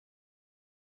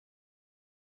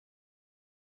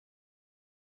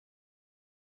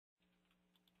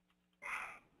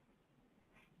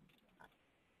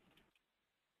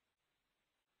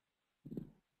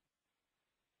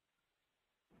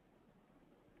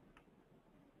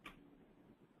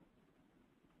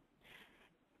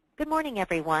Good morning,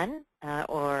 everyone,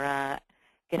 or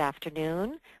good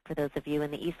afternoon for those of you in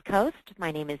the East Coast.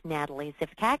 My name is Natalie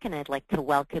Zivkak, and I'd like to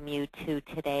welcome you to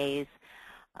today's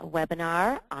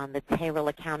webinar on the Payroll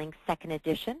Accounting Second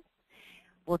Edition.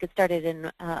 We'll get started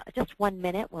in just 1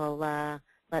 minute. We'll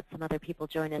let some other people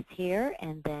join us here,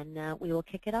 and then we will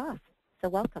kick it off. So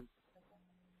welcome.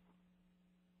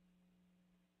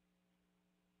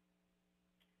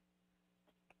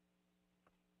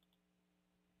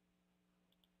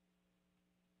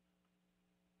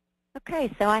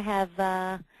 Okay, so I have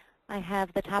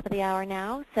the top of the hour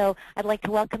now. So I'd like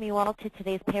to welcome you all to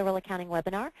today's Payroll Accounting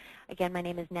webinar. Again, my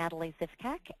name is Natalie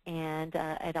Zivkak, and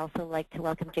I'd also like to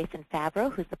welcome Jason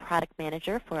Favreau, who's the product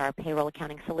manager for our Payroll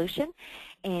Accounting Solution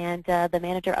and the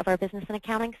manager of our Business and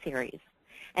Accounting series.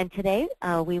 And today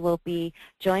we will be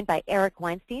joined by Eric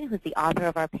Weinstein, who's the author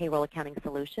of our Payroll Accounting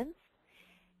Solutions.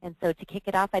 And so to kick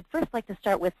it off, I'd first like to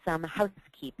start with some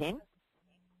housekeeping.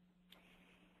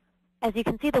 As you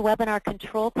can see the webinar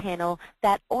control panel,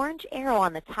 that orange arrow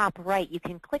on the top right, you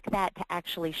can click that to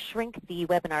actually shrink the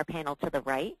webinar panel to the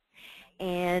right.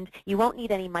 And you won't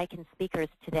need any mic and speakers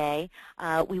today.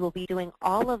 We will be doing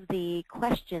all of the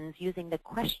questions using the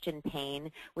question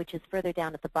pane, which is further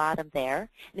down at the bottom there.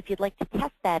 And if you'd like to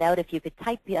test that out, if you could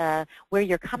type where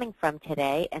you're coming from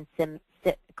today and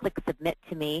click Submit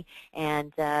to me,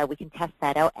 and we can test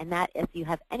that out. And that, if you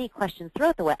have any questions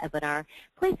throughout the webinar,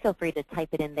 please feel free to type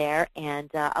it in there, and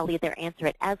I'll either answer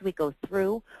it as we go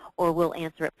through, or we'll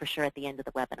answer it for sure at the end of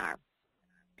the webinar.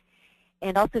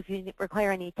 And also, if you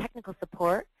require any technical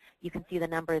support, you can see the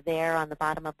number there on the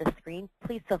bottom of the screen.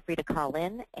 Please feel free to call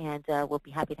in, and we'll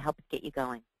be happy to help get you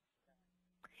going.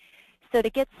 So to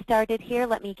get started here,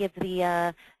 let me give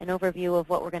an overview of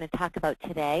what we're going to talk about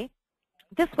today.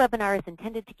 This webinar is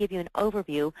intended to give you an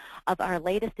overview of our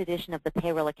latest edition of the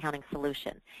Payroll Accounting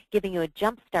Solution, giving you a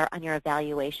jump start on your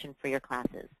evaluation for your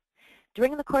classes.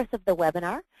 During the course of the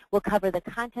webinar, we'll cover the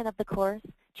content of the course,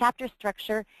 chapter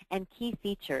structure, and key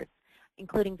features,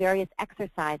 including various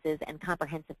exercises and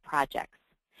comprehensive projects.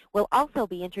 We'll also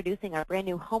be introducing our brand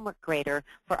new homework grader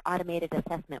for automated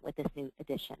assessment with this new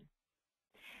edition.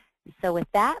 So with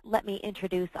that, let me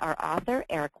introduce our author,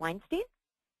 Eric Weinstein.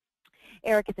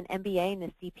 Eric is an MBA and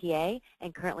a CPA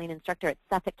and currently an instructor at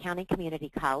Suffolk County Community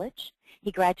College.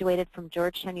 He graduated from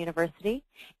Georgetown University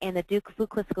and the Duke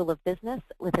Fuqua School of Business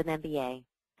with an MBA.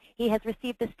 He has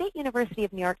received the State University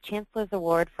of New York Chancellor's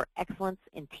Award for Excellence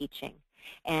in Teaching.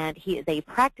 And he is a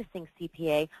practicing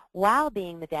CPA while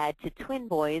being the dad to twin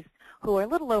boys who are a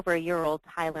little over a year old,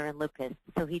 Tyler and Lucas.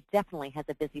 So he definitely has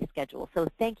a busy schedule. So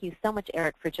thank you so much,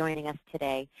 Eric, for joining us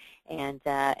today and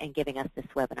giving us this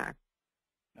webinar.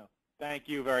 Thank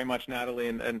you very much, Natalie,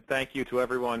 and thank you to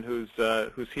everyone who's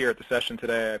here at the session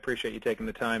today. I appreciate you taking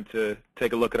the time to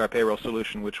take a look at our payroll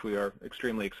solution, which we are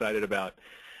extremely excited about.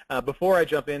 Before I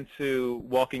jump into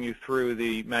walking you through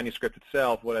the manuscript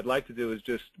itself, what I'd like to do is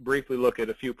just briefly look at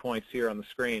a few points here on the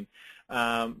screen.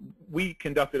 We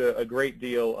conducted a great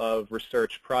deal of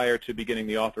research prior to beginning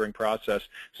the authoring process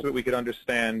so that we could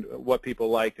understand what people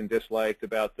liked and disliked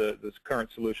about the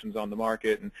current solutions on the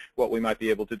market and what we might be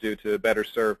able to do to better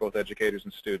serve both educators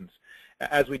and students.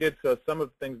 As we did so, some of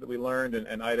the things that we learned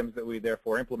and items that we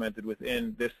therefore implemented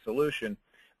within this solution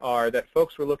are that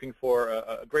folks were looking for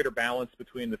a greater balance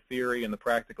between the theory and the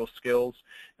practical skills.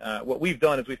 What we've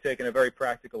done is we've taken a very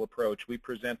practical approach. We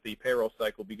present the payroll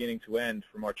cycle beginning to end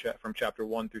from Chapter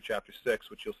 1 through Chapter 6,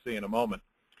 which you'll see in a moment.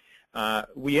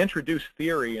 We introduce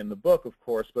theory in the book, of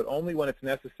course, but only when it's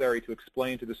necessary to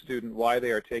explain to the student why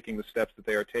they are taking the steps that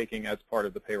they are taking as part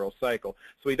of the payroll cycle.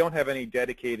 So we don't have any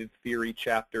dedicated theory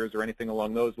chapters or anything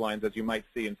along those lines as you might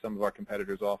see in some of our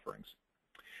competitors' offerings.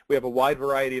 We have a wide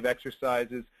variety of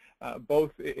exercises,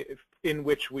 both in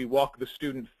which we walk the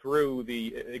student through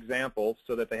the example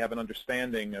so that they have an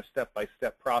understanding, a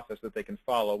step-by-step process that they can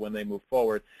follow when they move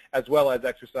forward, as well as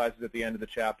exercises at the end of the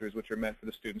chapters which are meant for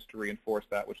the students to reinforce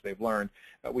that which they've learned.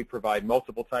 We provide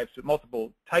multiple types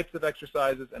of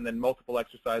exercises and then multiple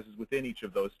exercises within each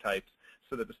of those types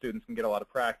so that the students can get a lot of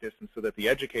practice and so that the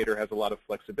educator has a lot of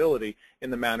flexibility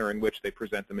in the manner in which they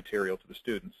present the material to the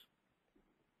students.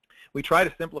 We try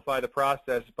to simplify the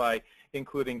process by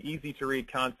including easy-to-read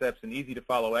concepts and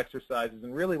easy-to-follow exercises.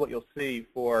 And really what you'll see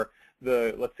for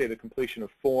let's say, the completion of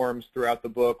forms throughout the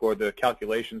book or the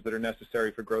calculations that are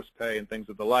necessary for gross pay and things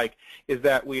of the like is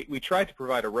that we try to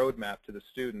provide a roadmap to the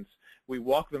students. We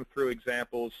walk them through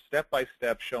examples step by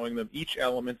step, showing them each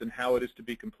element and how it is to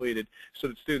be completed so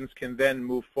that students can then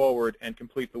move forward and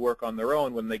complete the work on their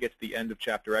own when they get to the end of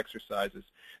chapter exercises.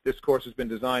 This course has been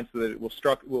designed so that it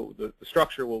will the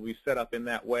structure will be set up in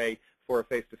that way for a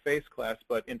face-to-face class,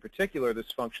 but in particular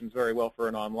this functions very well for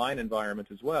an online environment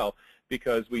as well,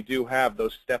 because we do have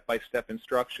those step-by-step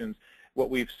instructions. What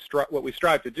we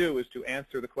strive to do is to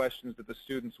answer the questions that the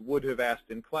students would have asked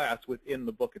in class within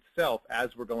the book itself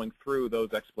as we're going through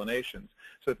those explanations,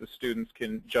 so that the students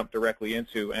can jump directly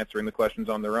into answering the questions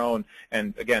on their own.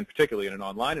 And again, particularly in an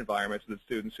online environment, so that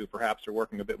students who perhaps are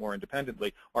working a bit more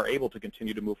independently are able to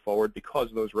continue to move forward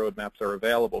because those roadmaps are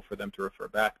available for them to refer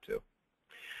back to.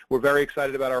 We're very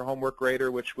excited about our homework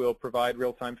grader, which will provide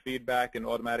real-time feedback and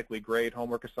automatically grade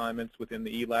homework assignments within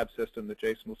the eLab system that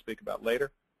Jason will speak about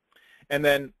later. And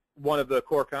then one of the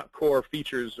core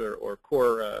features or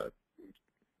core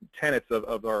tenets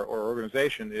of our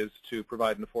organization is to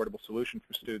provide an affordable solution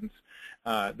for students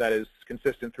that is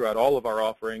consistent throughout all of our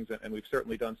offerings, and we've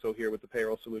certainly done so here with the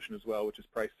payroll solution as well, which is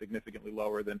priced significantly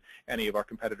lower than any of our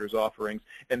competitors' offerings,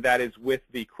 and that is with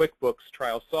the QuickBooks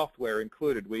trial software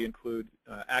included. We include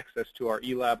access to our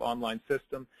eLab online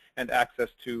system and access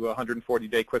to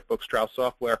 140-day QuickBooks trial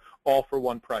software, all for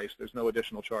one price. There's no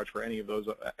additional charge for any of those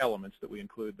elements that we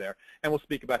include there. And we'll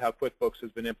speak about how QuickBooks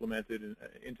has been implemented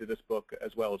into this book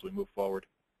as well as we move forward.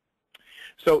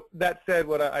 So that said,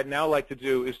 what I'd now like to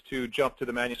do is to jump to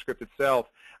the manuscript itself.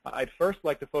 I'd first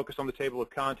like to focus on the table of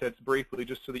contents briefly,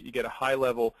 just so that you get a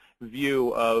high-level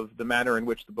view of the manner in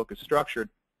which the book is structured,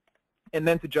 and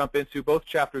then to jump into both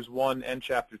Chapters 1 and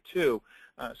Chapter 2,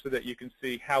 so that you can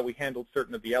see how we handled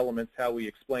certain of the elements, how we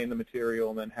explained the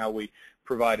material, and then how we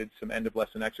provided some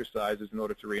end-of-lesson exercises in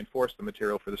order to reinforce the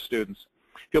material for the students.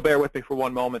 If you'll bear with me for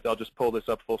one moment, I'll just pull this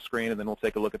up full screen, and then we'll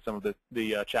take a look at some of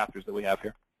the chapters that we have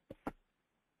here.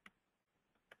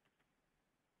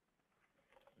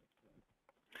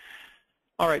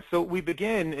 All right, so we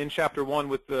begin in Chapter 1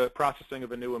 with the processing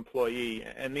of a new employee,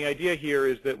 and the idea here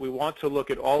is that we want to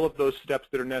look at all of those steps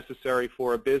that are necessary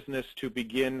for a business to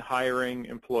begin hiring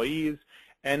employees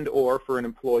and or for an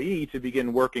employee to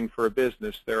begin working for a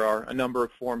business. There are a number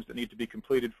of forms that need to be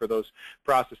completed for those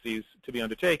processes to be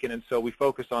undertaken, and so we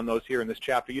focus on those here in this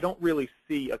chapter. You don't really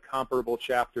see a comparable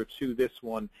chapter to this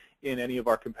one in any of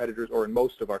our competitors or in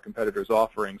most of our competitors'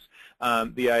 offerings.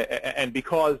 And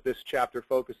because this chapter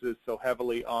focuses so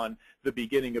heavily on the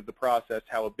beginning of the process,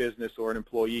 how a business or an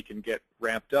employee can get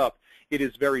ramped up, it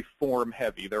is very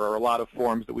form-heavy. There are a lot of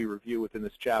forms that we review within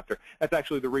this chapter. That's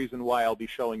actually the reason why I'll be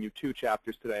showing you two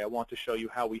chapters today. I want to show you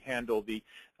how we handle the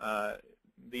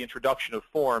introduction of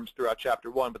forms throughout Chapter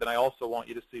 1, but then I also want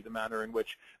you to see the manner in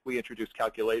which we introduce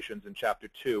calculations in Chapter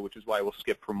 2, which is why we'll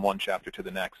skip from one chapter to the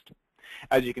next.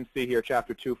 As you can see here,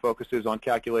 Chapter 2 focuses on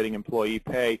calculating employee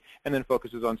pay and then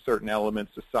focuses on certain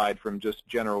elements aside from just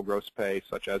general gross pay,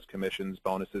 such as commissions,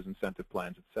 bonuses, incentive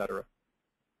plans, etc.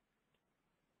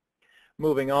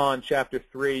 Moving on, Chapter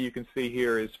 3, you can see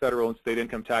here is federal and state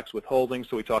income tax withholdings.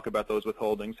 So we talk about those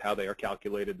withholdings, how they are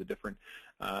calculated, the different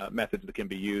methods that can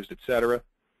be used, etc.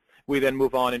 We then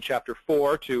move on in Chapter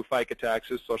 4 to FICA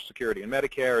taxes, Social Security, and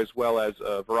Medicare, as well as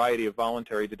a variety of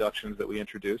voluntary deductions that we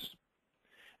introduce.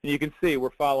 And you can see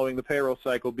we're following the payroll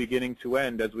cycle beginning to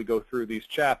end as we go through these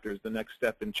chapters. The next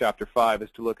step in Chapter 5 is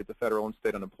to look at the federal and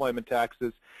state unemployment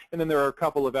taxes. And then there are a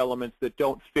couple of elements that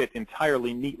don't fit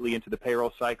entirely neatly into the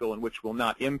payroll cycle and which will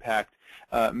not impact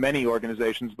many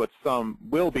organizations, but some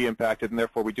will be impacted, and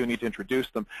therefore we do need to introduce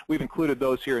them. We've included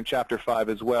those here in Chapter 5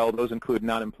 as well. Those include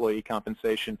non-employee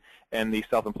compensation and the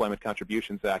Self-Employment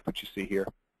Contributions Act, which you see here.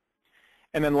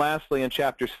 And then lastly, in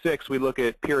Chapter 6, we look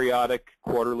at periodic,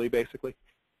 quarterly basically,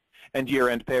 and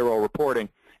year-end payroll reporting.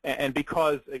 And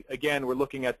because, again, we're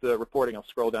looking at the reporting, I'll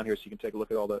scroll down here so you can take a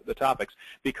look at all the topics.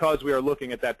 Because we are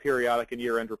looking at that periodic and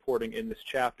year-end reporting in this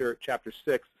chapter, Chapter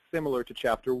 6, similar to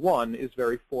Chapter 1, is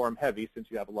very form-heavy since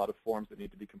you have a lot of forms that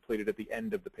need to be completed at the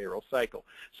end of the payroll cycle.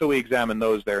 So we examine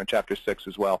those there in Chapter 6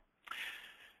 as well.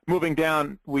 Moving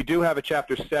down, we do have a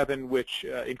Chapter 7 which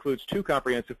includes two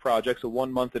comprehensive projects, a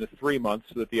 1-month and a 3-month,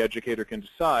 so that the educator can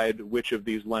decide which of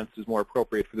these lengths is more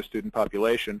appropriate for the student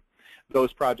population.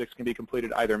 Those projects can be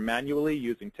completed either manually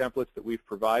using templates that we've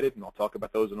provided, and I'll talk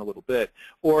about those in a little bit,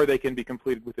 or they can be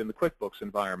completed within the QuickBooks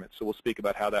environment. So we'll speak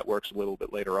about how that works a little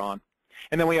bit later on.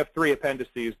 And then we have 3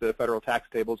 appendices. The federal tax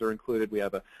tables are included. We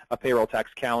have a payroll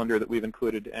tax calendar that we've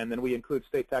included, and then we include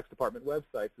state tax department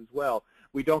websites as well.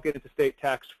 We don't get into state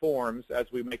tax forms as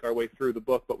we make our way through the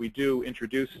book, but we do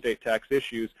introduce state tax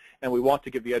issues, and we want to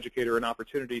give the educator an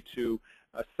opportunity to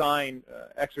assign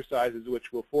exercises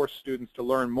which will force students to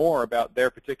learn more about their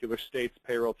particular state's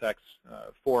payroll tax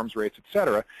forms, rates,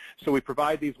 etc. So we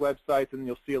provide these websites, and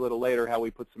you'll see a little later how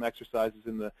we put some exercises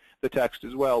in the text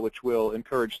as well, which will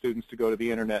encourage students to go to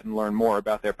the internet and learn more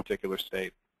about their particular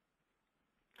state.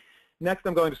 Next,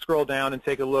 I'm going to scroll down and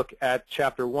take a look at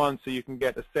Chapter 1 so you can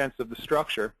get a sense of the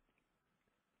structure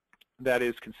that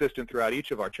is consistent throughout each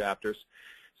of our chapters.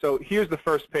 So here's the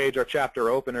first page, our chapter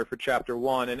opener for Chapter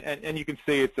 1, and you can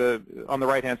see it's on the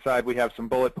right-hand side we have some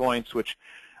bullet points which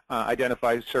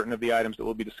identify certain of the items that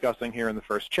we'll be discussing here in the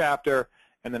first chapter.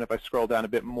 And then if I scroll down a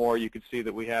bit more, you can see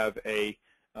that we have a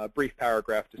brief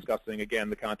paragraph discussing,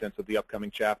 again, the contents of the upcoming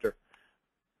chapter.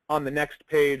 On the next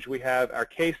page, we have our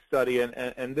case study,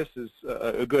 and this is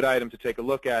a good item to take a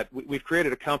look at. We've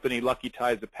created a company, Lucky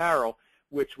Ties Apparel,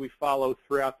 which we follow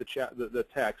throughout the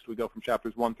text. We go from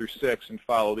chapters 1 through 6 and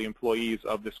follow the employees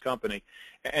of this company.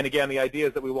 And again, the idea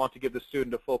is that we want to give the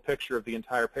student a full picture of the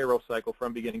entire payroll cycle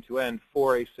from beginning to end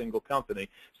for a single company.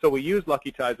 So we use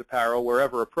Lucky Ties Apparel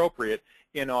wherever appropriate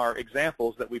in our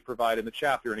examples that we provide in the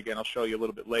chapter. And again, I'll show you a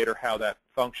little bit later how that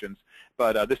functions.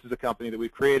 But this is a company that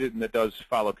we've created and that does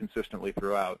follow consistently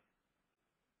throughout.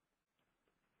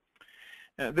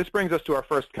 This brings us to our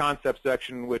first concept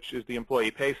section, which is the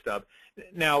employee pay stub.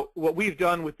 Now, what we've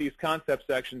done with these concept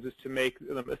sections is to make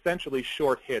them essentially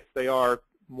short hits. They are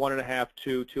 1.5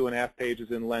 to 2.5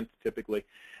 pages in length, typically.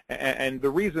 And the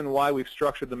reason why we've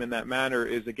structured them in that manner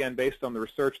is, again, based on the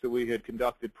research that we had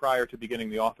conducted prior to beginning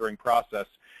the authoring process.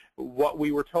 What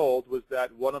we were told was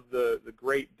that one of the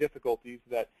great difficulties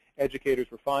that educators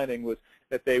were finding was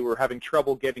that they were having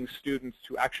trouble getting students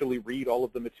to actually read all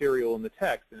of the material in the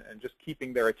text, and just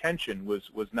keeping their attention was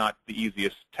not the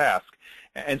easiest task.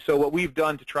 And so what we've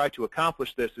done to try to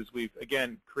accomplish this is we've,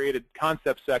 again, created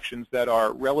concept sections that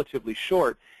are relatively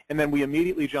short, and then we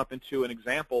immediately jump into an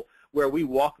example where we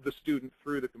walk the student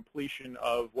through the completion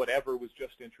of whatever was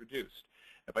just introduced.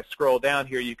 If I scroll down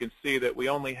here, you can see that we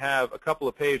only have a couple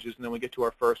of pages, and then we get to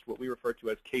our first, what we refer to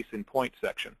as case in point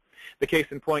section. The case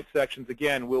in point sections,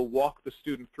 again, will walk the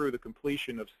student through the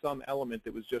completion of some element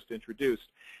that was just introduced.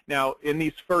 Now, in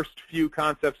these first few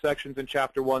concept sections in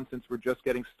Chapter 1, since we're just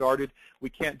getting started, we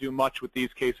can't do much with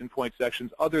these case in point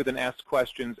sections other than ask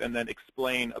questions and then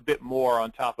explain a bit more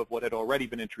on top of what had already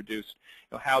been introduced,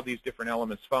 how these different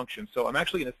elements function. So I'm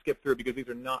actually going to skip through because these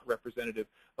are not representative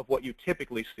of what you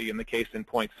typically see in the case in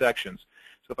point sections.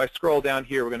 So if I scroll down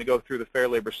here, we're going to go through the Fair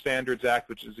Labor Standards Act,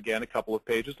 which is, again, a couple of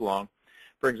pages long.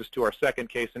 Brings us to our second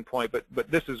case in point,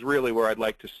 but this is really where I'd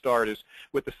like to start, is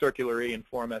with the Circular E and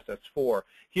Form SS4.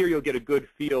 Here you'll get a good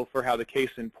feel for how the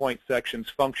case in point sections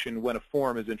function when a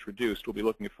form is introduced. We'll be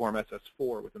looking at Form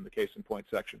SS4 within the case in point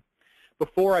section.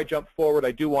 Before I jump forward,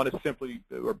 I do want to simply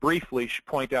or briefly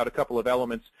point out a couple of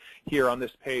elements here on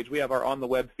this page. We have our On the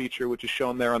Web feature, which is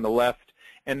shown there on the left,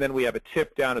 and then we have a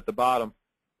tip down at the bottom.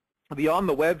 The On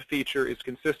the Web feature is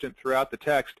consistent throughout the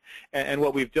text, and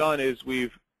what we've done is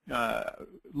we've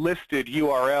listed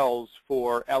URLs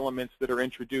for elements that are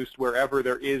introduced wherever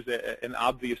there is an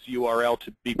obvious URL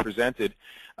to be presented,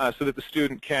 so that the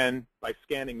student can, by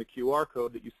scanning the QR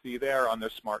code that you see there on their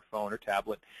smartphone or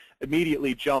tablet,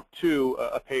 immediately jump to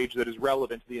a page that is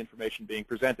relevant to the information being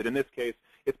presented. In this case,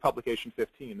 it's Publication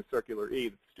 15, the Circular E,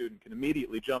 that the student can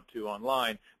immediately jump to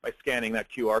online by scanning that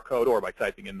QR code or by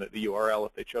typing in the URL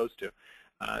if they chose to.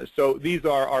 So these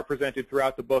are presented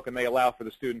throughout the book, and they allow for the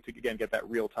student to, again, get that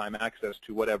real-time access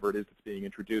to whatever it is that's being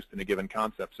introduced in a given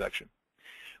concept section.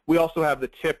 We also have the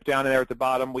tip down there at the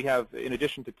bottom. We have, in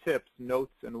addition to tips,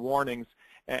 notes and warnings,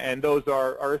 and those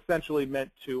are essentially meant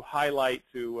to highlight,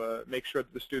 to make sure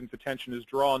that the student's attention is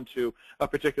drawn to a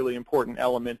particularly important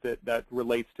element that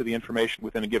relates to the information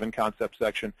within a given concept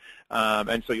section.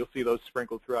 And so you'll see those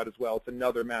sprinkled throughout as well. It's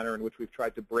another manner in which we've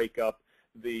tried to break up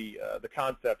the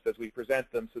concepts as we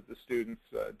present them, so that the students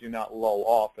do not lull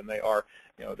off, and they are,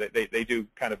 they do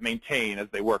kind of maintain as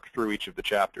they work through each of the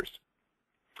chapters.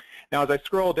 Now, as I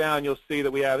scroll down, you'll see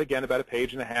that we have, again, about a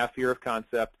page and a half here of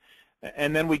concept,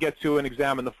 and then we get to an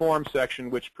Examine the Form section,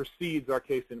 which precedes our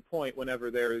case in point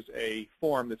whenever there is a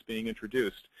form that's being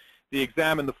introduced. The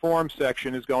Examine the Form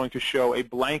section is going to show a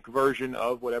blank version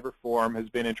of whatever form has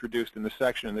been introduced in the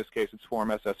section. In this case, it's Form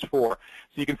SS4. So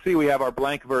you can see we have our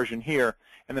blank version here.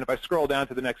 And then if I scroll down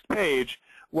to the next page,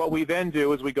 what we then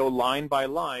do is we go line by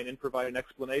line and provide an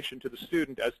explanation to the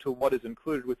student as to what is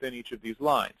included within each of these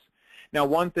lines. Now,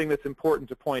 one thing that's important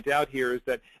to point out here is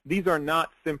that these are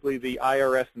not simply the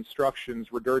IRS instructions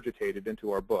regurgitated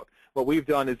into our book. What we've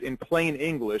done is, in plain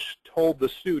English, told the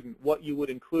student what you would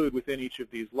include within each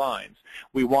of these lines.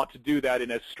 We want to do that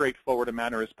in as straightforward a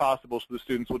manner as possible so the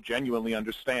students will genuinely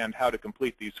understand how to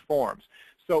complete these forms.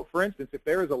 So, for instance, if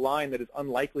there is a line that is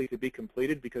unlikely to be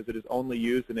completed because it is only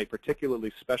used in a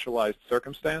particularly specialized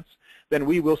circumstance, then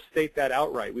we will state that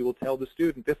outright. We will tell the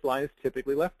student this line is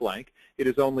typically left blank. It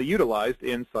is only utilized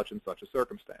in such and such a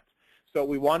circumstance. So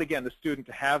we want, again, the student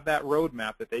to have that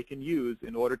roadmap that they can use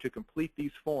in order to complete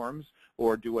these forms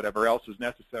or do whatever else is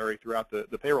necessary throughout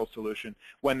the payroll solution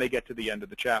when they get to the end of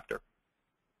the chapter.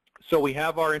 So we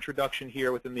have our introduction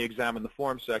here within the Examine the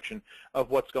Form section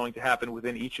of what's going to happen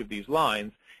within each of these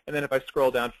lines. And then if I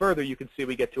scroll down further, you can see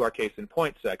we get to our Case in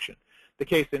Point section. The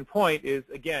Case in Point is,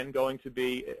 again, going to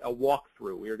be a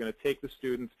walkthrough. We are going to take the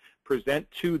students, present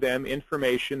to them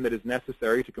information that is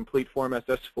necessary to complete Form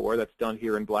SS4. That's done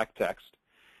here in black text.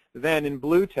 Then in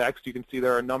blue text, you can see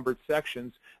there are numbered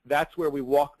sections. That's where we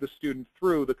walk the student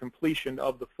through the completion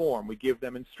of the form. We give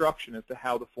them instruction as to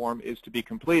how the form is to be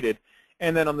completed.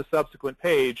 And then on the subsequent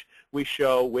page, we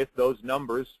show, with those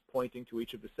numbers pointing to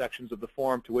each of the sections of the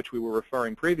form to which we were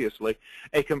referring previously,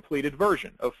 a completed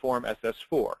version of Form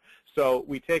SS4. So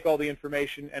we take all the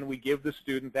information and we give the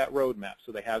student that roadmap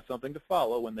so they have something to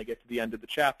follow when they get to the end of the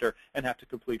chapter and have to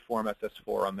complete Form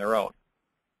SS4 on their own.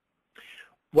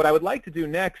 What I would like to do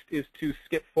next is to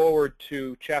skip forward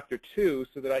to Chapter 2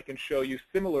 so that I can show you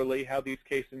similarly how these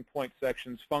case in point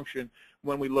sections function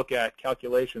when we look at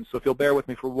calculations. So if you'll bear with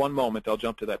me for one moment, I'll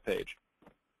jump to that page.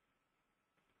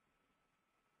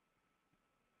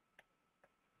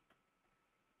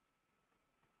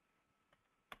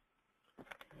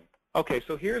 Okay,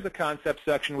 so here's a concept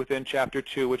section within Chapter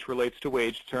 2 which relates to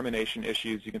wage determination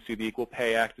issues. You can see the Equal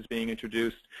Pay Act is being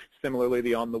introduced. Similarly,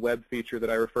 the On the Web feature that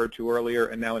I referred to earlier,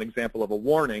 and now an example of a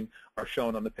warning, are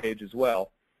shown on the page as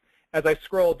well. As I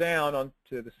scroll down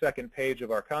onto the second page of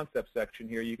our concept section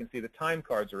here, you can see the time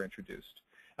cards are introduced.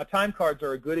 Now, time cards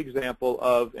are a good example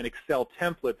of an Excel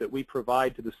template that we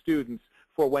provide to the students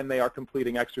for when they are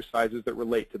completing exercises that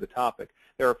relate to the topic.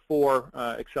 There are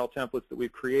 4 Excel templates that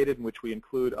we've created in which we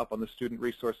include up on the Student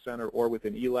Resource Center or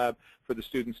within eLab for the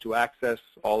students to access,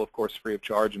 all of course free of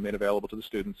charge and made available to the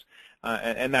students.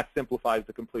 And that simplifies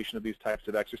the completion of these types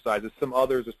of exercises. Some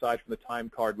others aside from the time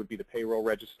card would be the payroll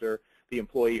register, the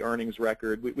employee earnings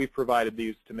record. We've provided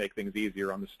these to make things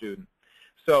easier on the student.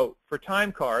 So for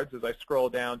time cards, as I scroll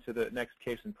down to the next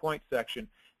case in point section,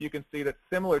 you can see that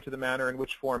similar to the manner in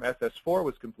which Form SS4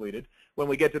 was completed, when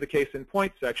we get to the case in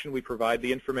point section, we provide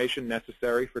the information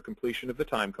necessary for completion of the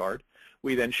time card.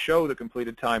 We then show the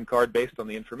completed time card based on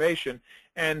the information,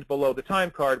 and below the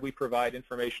time card, we provide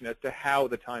information as to how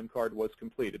the time card was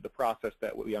completed, the process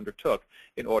that we undertook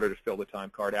in order to fill the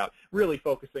time card out, really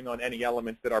focusing on any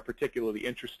elements that are particularly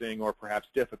interesting or perhaps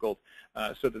difficult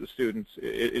so that the student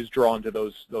is drawn to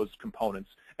those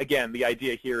components. Again, the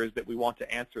idea here is that we want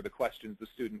to answer the questions the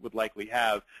student would likely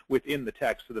have within the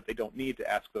text so that they don't need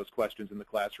to ask those questions in the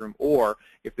classroom, or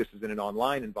if this is in an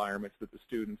online environment, so that the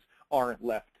students aren't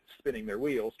left spinning their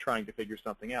wheels trying to figure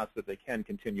something out so that they can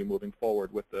continue moving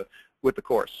forward with the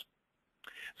course.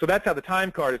 So that's how the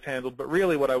time card is handled, but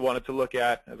really what I wanted to look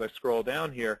at as I scroll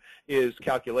down here is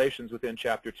calculations within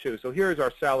Chapter 2. So here's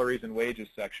our salaries and wages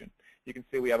section. You can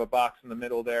see we have a box in the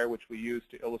middle there which we use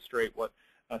to illustrate what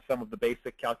some of the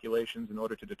basic calculations in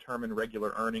order to determine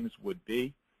regular earnings would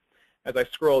be. As I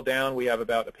scroll down, we have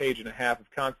about a page and a half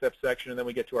of concept section, and then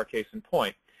we get to our case in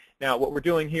point. Now, what we're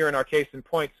doing here in our case in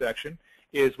point section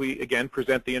is we, again,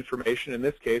 present the information. In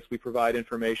this case, we provide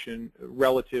information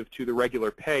relative to the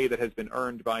regular pay that has been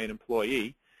earned by an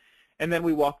employee. And then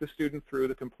we walk the student through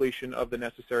the completion of the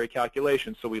necessary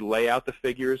calculations. So we lay out the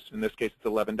figures. In this case,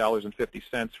 it's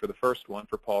 $11.50 for the first one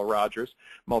for Paul Rogers,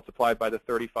 multiplied by the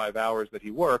 35 hours that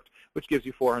he worked, which gives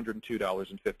you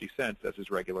 $402.50 as his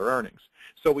regular earnings.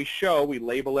 So we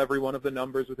label every one of the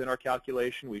numbers within our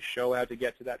calculation. We show how to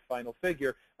get to that final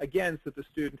figure, again, so that the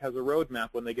student has a roadmap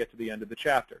when they get to the end of the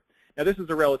chapter. Now, this is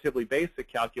a relatively basic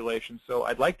calculation, so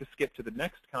I'd like to skip to the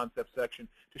next concept section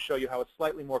to show you how a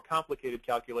slightly more complicated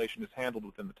calculation is handled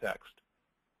within the text.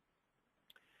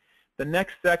 The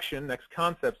next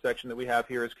concept section that we have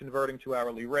here is converting to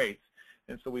hourly rates.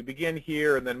 And so we begin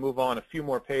here and then move on a few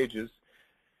more pages.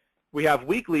 We have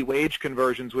weekly wage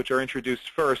conversions which are introduced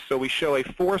first, so we show a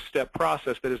 4-step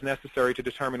process that is necessary to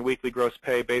determine weekly gross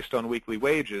pay based on weekly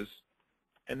wages.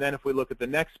 And then if we look at the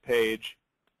next page,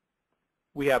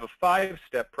 we have a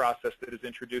 5-step process that is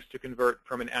introduced to convert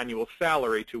from an annual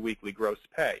salary to weekly gross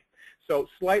pay. So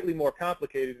slightly more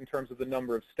complicated in terms of the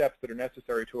number of steps that are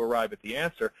necessary to arrive at the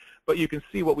answer, but you can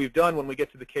see what we've done when we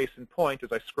get to the case in point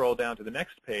as I scroll down to the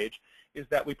next page is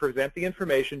that we present the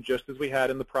information just as we had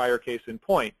in the prior case in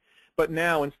point, But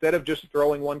now, instead of just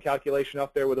throwing one calculation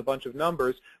up there with a bunch of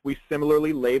numbers, we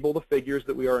similarly label the figures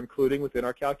that we are including within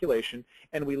our calculation,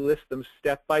 and we list them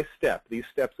step by step. These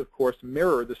steps, of course,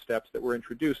 mirror the steps that were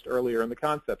introduced earlier in the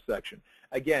concept section.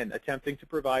 Again, attempting to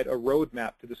provide a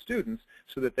roadmap to the students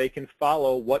so that they can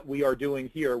follow what we are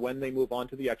doing here when they move on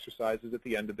to the exercises at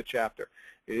the end of the chapter.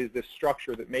 It is this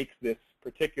structure that makes this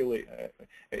particularly,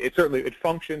 it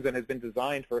functions and has been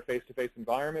designed for a face-to-face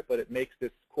environment, but it makes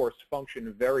this course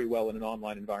function very well in an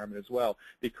online environment as well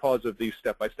because of these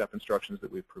step-by-step instructions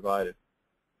that we've provided.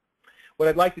 What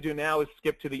I'd like to do now is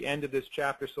skip to the end of this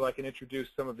chapter so I can introduce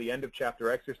some of the end-of-chapter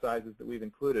exercises that we've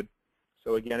included.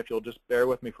 So again, if you'll just bear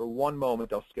with me for one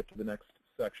moment, I'll skip to the next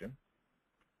section.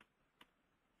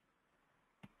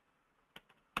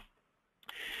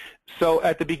 So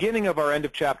at the beginning of our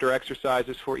end-of-chapter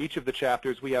exercises for each of the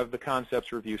chapters, we have the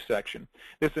concepts review section.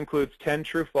 This includes 10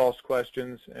 true-false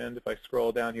questions, and if I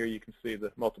scroll down here, you can see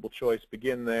the multiple choice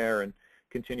begin there and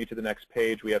continue to the next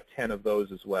page. We have 10 of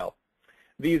those as well.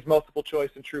 These multiple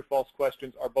choice and true-false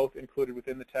questions are both included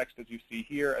within the text as you see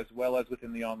here, as well as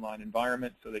within the online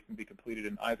environment, so they can be completed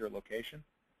in either location.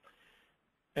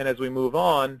 And as we move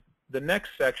on, the next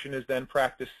section is then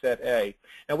practice set A.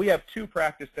 Now we have 2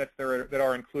 practice sets that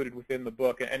are included within the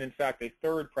book, and in fact a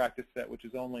 3rd practice set which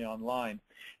is only online.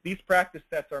 These practice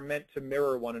sets are meant to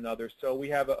mirror one another, so we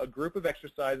have a group of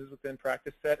exercises within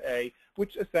practice set A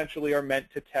which essentially are meant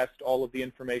to test all of the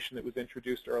information that was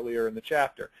introduced earlier in the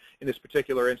chapter. In this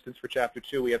particular instance for chapter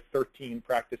 2, we have 13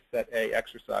 practice set A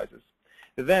exercises.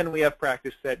 Then we have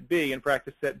practice set B, and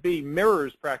practice set B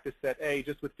mirrors practice set A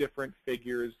just with different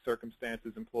figures,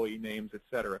 circumstances, employee names,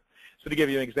 etc. So to give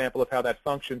you an example of how that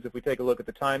functions, if we take a look at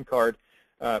the time card,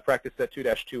 practice set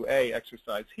 2-2A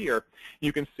exercise here,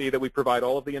 you can see that we provide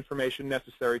all of the information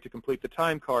necessary to complete the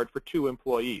time card for 2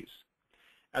 employees.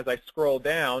 As I scroll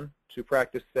down to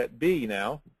practice set B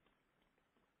now,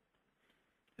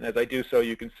 and as I do so,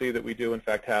 you can see that we do, in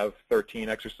fact, have 13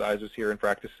 exercises here in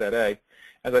practice set A.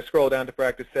 As I scroll down to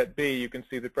practice set B, you can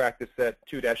see that practice set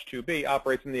 2-2B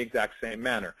operates in the exact same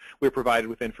manner. We're provided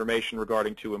with information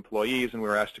regarding 2 employees, and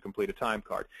we're asked to complete a time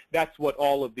card. That's what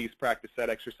all of these practice set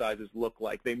exercises look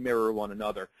like. They mirror one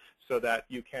another so that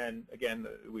you can, again,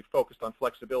 we've focused on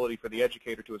flexibility for the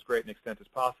educator to as great an extent as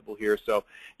possible here. So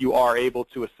you are able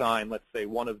to assign, let's say,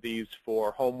 one of these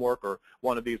for homework, or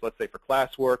one of these, let's say, for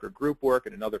classwork or group work,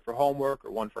 and another for homework,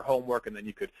 or one for homework, and then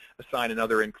you could assign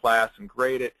another in class and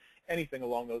grade it. Anything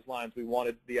along those lines. We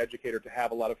wanted the educator to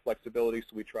have a lot of flexibility,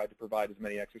 so we tried to provide as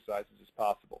many exercises as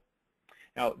possible.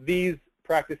 Now, these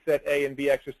practice set A and B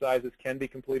exercises can be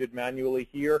completed manually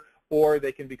here, or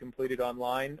they can be completed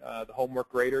online. The homework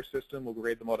grader system will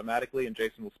grade them automatically, and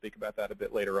Jason will speak about that a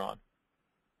bit later on.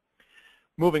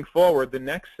 Moving forward, the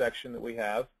next section that we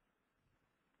have,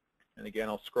 and again,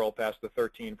 I'll scroll past the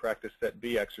 13 practice set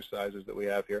B exercises that we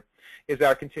have here, is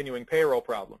our continuing payroll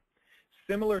problem.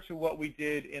 Similar to what we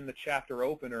did in the chapter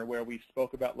opener where we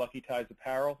spoke about Lucky Ties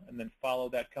Apparel and then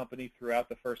followed that company throughout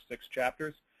the first 6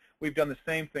 chapters, we've done the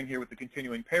same thing here with the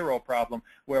continuing payroll problem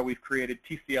where we've created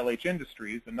TCLH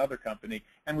Industries, another company,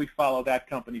 and we follow that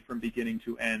company from beginning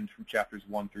to end from chapters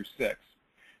 1 through 6.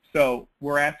 So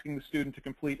we're asking the student to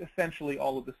complete essentially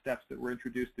all of the steps that were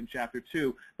introduced in chapter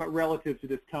 2, but relative to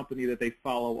this company that they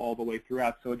follow all the way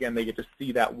throughout. So again, they get to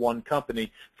see that one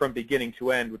company from beginning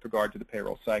to end with regard to the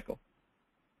payroll cycle.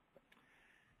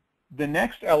 The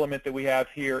next element that we have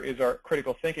here is our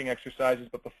critical thinking exercises,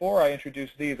 but before I introduce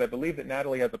these, I believe that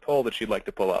Natalie has a poll that she'd like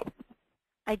to pull up.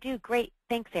 I do. Great.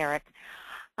 Thanks, Eric.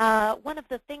 One of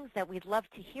the things that we'd love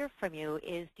to hear from you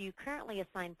is, do you currently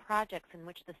assign projects in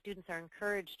which the students are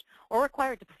encouraged or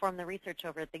required to perform the research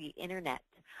over the Internet?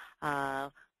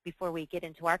 Before we get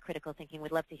into our critical thinking,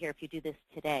 we'd love to hear if you do this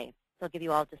today. So I'll give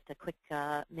you all just a quick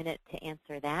minute to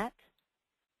answer that.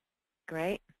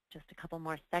 Great. Just a couple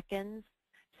more seconds.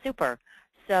 Super.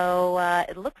 So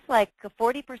it looks like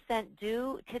 40%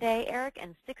 do today, Eric,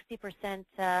 and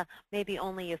 60% maybe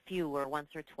only a few or once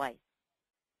or twice.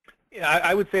 Yeah,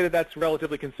 I would say that that's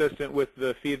relatively consistent with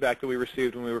the feedback that we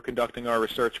received when we were conducting our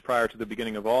research prior to the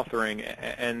beginning of authoring.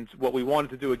 And what we wanted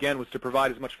to do, again, was to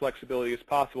provide as much flexibility as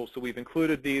possible. So we've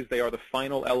included these. They are the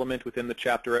final element within the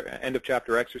chapter,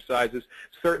 end-of-chapter exercises.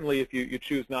 Certainly, if you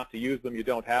choose not to use them, you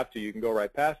don't have to. You can go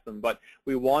right past them. But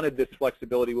we wanted this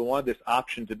flexibility. We wanted this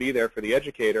option to be there for the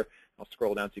educator. I'll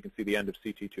scroll down so you can see the end of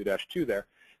CT 2-2 there,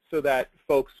 so that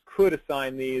folks could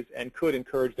assign these and could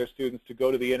encourage their students to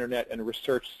go to the Internet and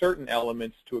research certain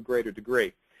elements to a greater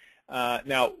degree.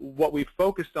 Now, what we've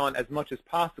focused on as much as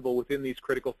possible within these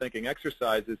critical thinking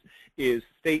exercises is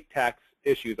state tax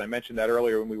issues. I mentioned that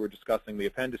earlier when we were discussing the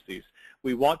appendices.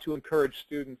 We want to encourage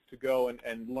students to go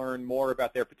and learn more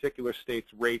about their particular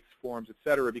state's rates, forms, et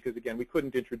cetera, because, again, we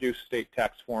couldn't introduce state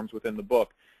tax forms within the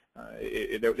book.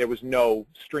 There was no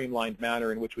streamlined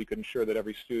manner in which we could ensure that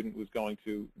every student was going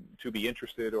to be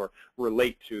interested or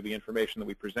relate to the information that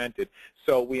we presented.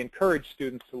 So we encourage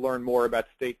students to learn more about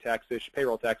state tax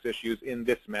payroll tax issues in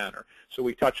this manner. So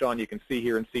we touch on, you can see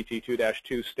here in CT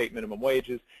 2-2, state minimum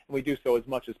wages, and we do so as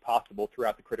much as possible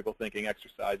throughout the critical thinking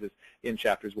exercises in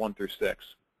chapters 1 through 6.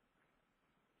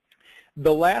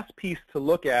 The last piece to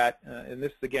look at, and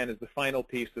this again is the final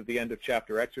piece of the end of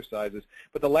chapter exercises,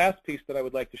 but the last piece that I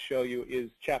would like to show you is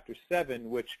chapter 7,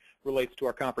 which relates to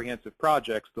our comprehensive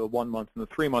projects, the 1-month and the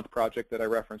 3-month project that I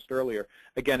referenced earlier.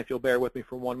 Again, if you'll bear with me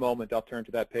for one moment, I'll turn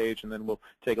to that page and then we'll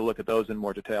take a look at those in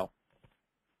more detail.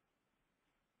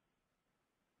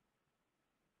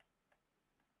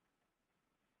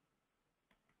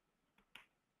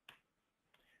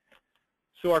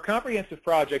 So our comprehensive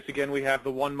projects, again, we have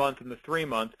the 1-month and the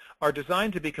 3-month, are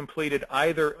designed to be completed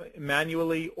either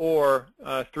manually or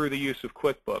through the use of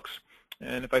QuickBooks.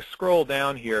 And if I scroll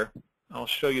down here, I'll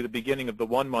show you the beginning of the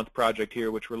 1-month project here,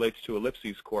 which relates to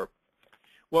Ellipses Corp.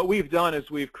 What we've done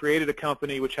is we've created a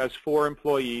company which has 4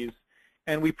 employees,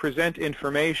 and we present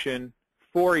information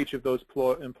for each of those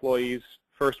employees,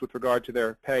 first with regard to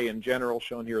their pay in general,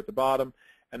 shown here at the bottom,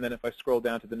 and then if I scroll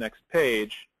down to the next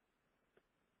page,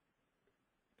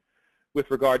 with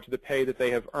regard to the pay that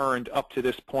they have earned up to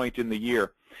this point in the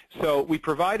year. So we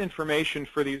provide information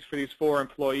for these 4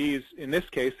 employees, in this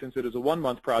case, since it is a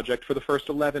 1-month project, for the first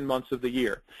 11 months of the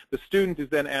year. The student is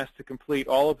then asked to complete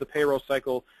all of the payroll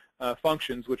cycle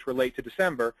functions which relate to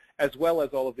December, as well as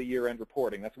all of the year-end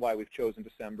reporting. That's why we've chosen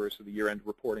December, so the year-end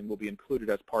reporting will be included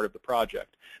as part of the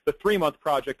project. The 3-month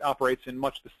project operates in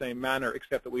much the same manner,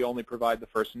 except that we only provide the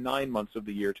first 9 months of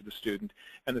the year to the student,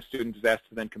 and the student is asked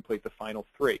to then complete the final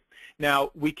 3. Now,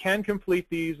 we can complete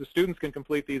these, the students can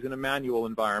complete these in a manual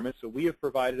environment, so we have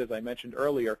provided, as I mentioned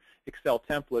earlier, Excel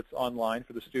templates online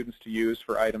for the students to use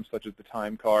for items such as the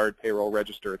time card, payroll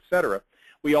register, etc.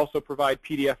 We also provide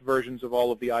PDF versions of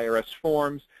all of the IRS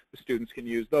forms. The students can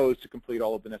use those to complete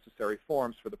all of the necessary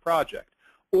forms for the project.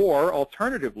 Or,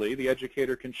 alternatively, the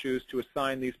educator can choose to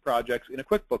assign these projects in a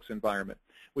QuickBooks environment.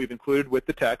 We've included with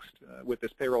the text, with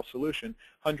this payroll solution,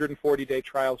 140-day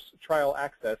trial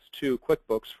access to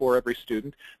QuickBooks for every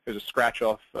student. There's a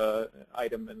scratch-off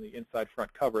item in the inside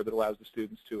front cover that allows the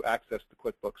students to access the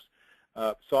QuickBooks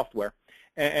software.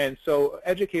 And so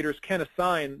educators can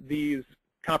assign these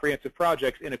comprehensive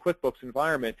projects in a QuickBooks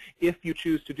environment. If you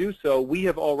choose to do so, we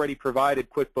have already provided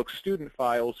QuickBooks student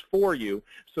files for you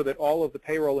so that all of the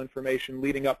payroll information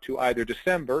leading up to either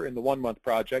December in the 1-month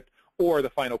project or the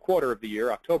final quarter of the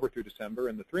year, October through December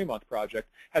in the 3-month project,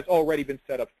 has already been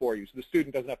set up for you. So the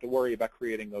student doesn't have to worry about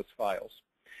creating those files.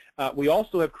 We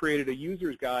also have created a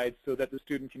user's guide so that the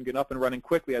student can get up and running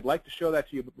quickly. I'd like to show that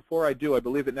to you, but before I do, I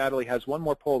believe that Natalie has one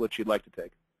more poll that she'd like to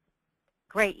take.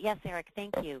 Great. Yes, Eric.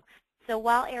 Thank you. So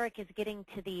while Eric is getting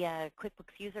to the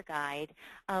QuickBooks user guide,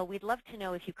 we'd love to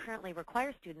know if you currently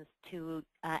require students to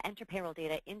enter payroll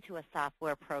data into a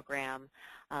software program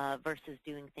versus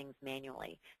doing things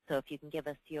manually. So if you can give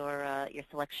us your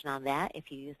selection on that,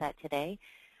 if you use that today.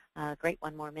 Great,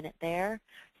 one more minute there.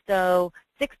 So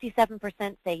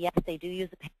 67% say yes, they do use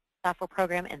a software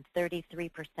program, and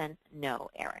 33% no,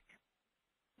 Eric.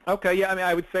 Okay, yeah, I mean,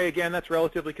 I would say, again, that's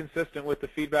relatively consistent with the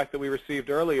feedback that we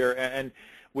received earlier, and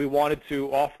we wanted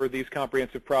to offer these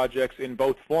comprehensive projects in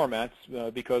both formats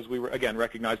because we, again,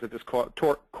 recognize that this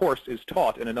course is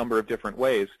taught in a number of different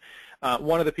ways.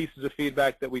 One of the pieces of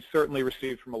feedback that we certainly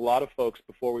received from a lot of folks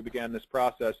before we began this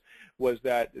process was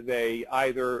that they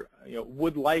either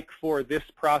would like for this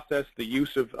process, the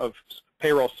use of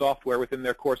payroll software within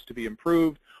their course, to be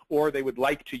improved, or they would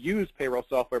like to use payroll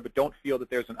software but don't feel that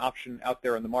there's an option out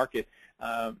there in the market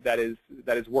that is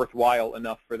worthwhile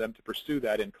enough for them to pursue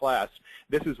that in class.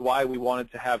 This is why we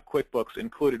wanted to have QuickBooks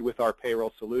included with our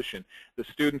payroll solution. The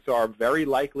students are very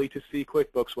likely to see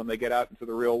QuickBooks when they get out into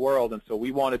the real world, and so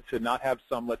we wanted to not have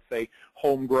some, let's say,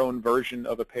 homegrown version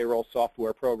of a payroll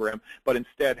software program, but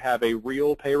instead have a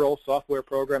real payroll software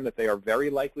program that they are very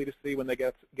likely to see when they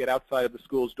get outside of the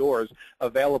school's doors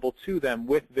available to them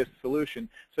with this solution,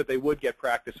 so that they would get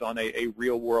practice on a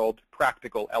real-world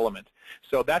practical element.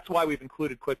 So that's why we've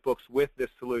included QuickBooks with this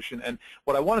solution. And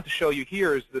what I wanted to show you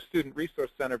here is the Student Resource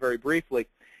Center very briefly.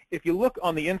 If you look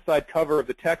on the inside cover of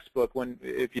the textbook,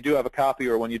 if you do have a copy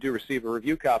or when you do receive a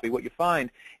review copy, what you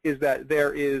find is that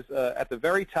there is, at the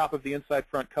very top of the inside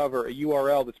front cover, a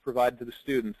URL that's provided to the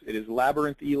students. It is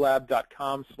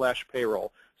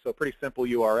labyrinthelab.com/payroll. So pretty simple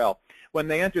URL. When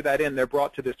they enter that in, they're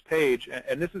brought to this page,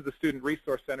 and this is the Student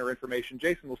Resource Center information.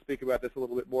 Jason will speak about this a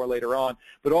little bit more later on,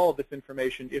 but all of this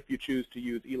information, if you choose to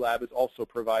use eLab, is also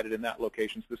provided in that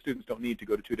location, so the students don't need to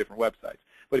go to 2 different websites.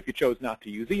 But if you chose not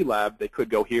to use eLab, they could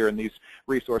go here, and these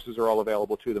resources are all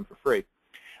available to them for free.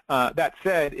 That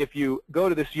said, if you go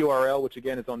to this URL, which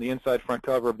again is on the inside front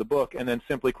cover of the book, and then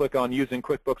simply click on Using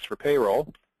QuickBooks for Payroll,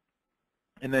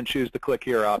 and then choose the Click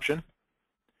Here option,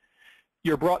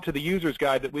 you're brought to the user's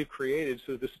guide that we've created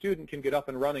so the student can get up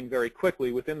and running very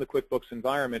quickly within the QuickBooks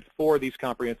environment for these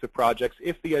comprehensive projects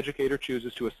if the educator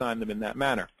chooses to assign them in that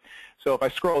manner. So if I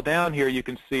scroll down here, you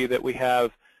can see that we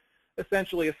have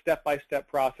essentially a step-by-step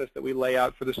process that we lay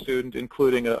out for the student,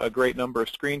 including a great number of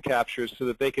screen captures so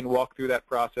that they can walk through that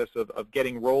process of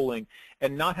getting rolling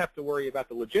and not have to worry about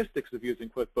the logistics of using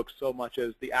QuickBooks so much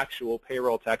as the actual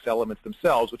payroll tax elements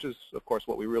themselves, which is, of course,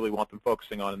 what we really want them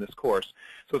focusing on in this course.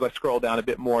 So as I scroll down a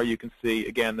bit more, you can see,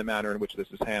 again, the manner in which this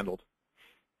is handled.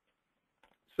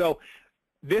 So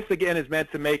this, again, is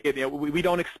meant to make it, we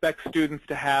don't expect students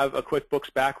to have a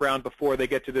QuickBooks background before they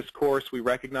get to this course. We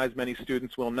recognize many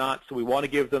students will not, so we want to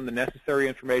give them the necessary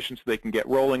information so they can get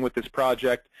rolling with this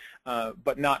project,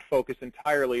 but not focus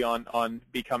entirely on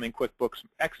becoming QuickBooks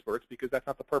experts, because that's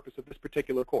not the purpose of this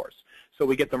particular course. So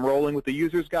we get them rolling with the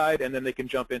user's guide, and then they can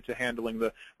jump into handling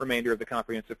the remainder of the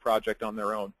comprehensive project on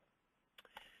their own.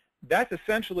 That's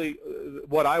essentially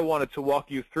what I wanted to walk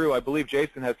you through. I believe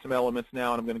Jason has some elements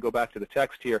now, and I'm going to go back to the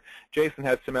text here. Jason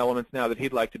has some elements now that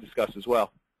he'd like to discuss as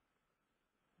well.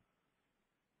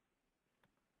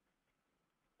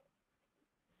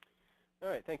 All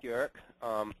right, thank you, Eric.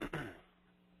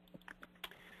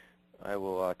 I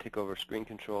will take over screen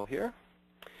control here.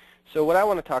 So what I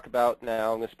want to talk about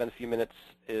now, I'm going to spend a few minutes,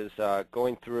 is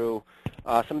going through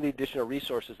some of the additional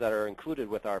resources that are included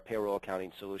with our payroll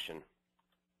accounting solution.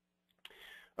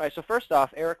 All right, so first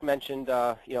off, Eric mentioned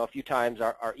a few times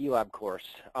our eLab course.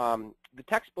 The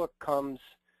textbook comes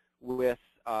with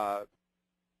the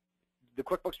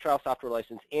QuickBooks Trial Software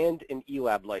license and an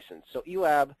eLab license. So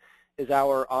eLab is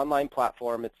our online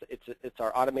platform. It's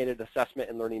our automated assessment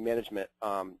and learning management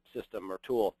system or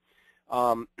tool.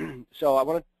 So I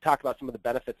want to talk about some of the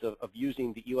benefits of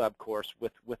using the eLab course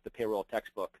with the payroll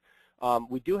textbook.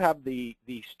 We do have the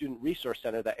Student Resource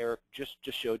Center that Eric just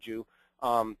showed you.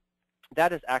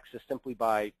 That is accessed simply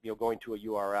by going to a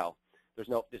URL. There's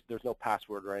no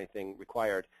password or anything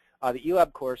required. The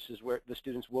eLab course is where the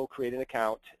students will create an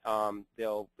account.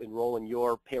 They'll enroll in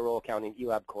your payroll accounting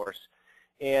eLab course.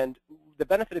 And the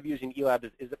benefit of using eLab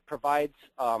is it provides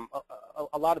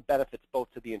a lot of benefits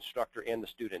both to the instructor and the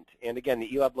student. And again, the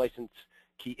eLab license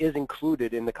key is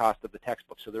included in the cost of the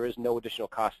textbook, so there is no additional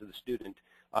cost to the student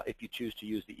if you choose to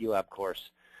use the eLab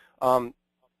course.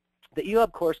 The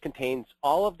eLab course contains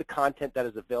all of the content that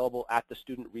is available at the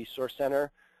Student Resource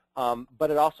Center, but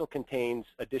it also contains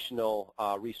additional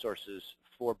resources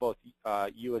for both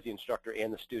you as the instructor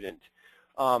and the student.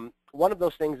 One of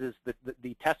those things is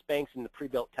the test banks and the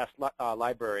pre-built test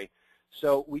library.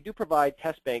 So we do provide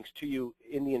test banks to you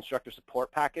in the instructor support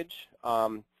package.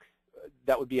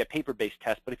 That would be a paper-based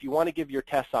test, but if you want to give your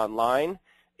tests online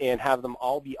and have them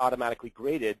all be automatically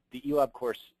graded, the eLab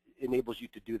course enables you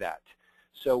to do that.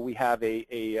 So we have a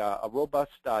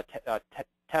robust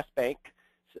test banks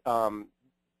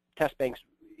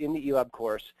in the eLab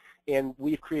course, and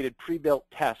we've created pre-built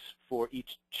tests for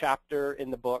each chapter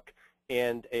in the book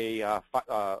and a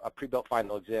pre-built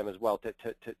final exam as well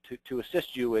to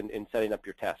assist you in setting up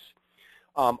your tests.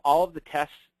 All of the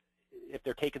tests, if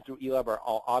they're taken through eLab, are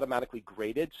all automatically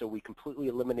graded, so we completely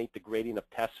eliminate the grading of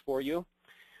tests for you.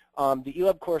 The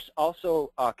eLab course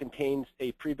also contains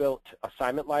a pre-built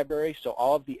assignment library, so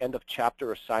all of the end of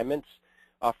chapter assignments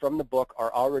from the book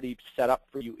are already set up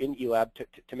for you in eLab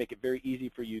to make it very easy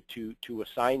for you to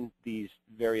assign these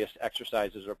various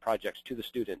exercises or projects to the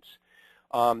students.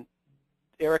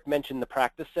 Eric mentioned the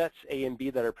practice sets, A and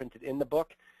B, that are printed in the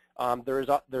book. There is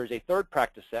a third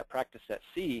practice set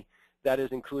C, that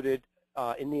is included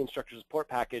in the instructor support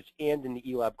package and in the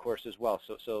eLab course as well.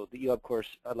 So the eLab course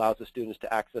allows the students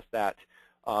to access that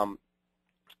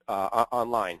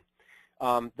online.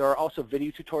 There are also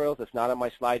video tutorials. That's not on my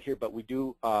slide here, but we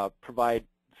do provide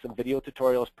some video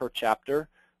tutorials per chapter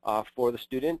for the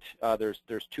student.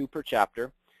 There's 2 per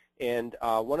chapter. And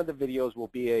one of the videos will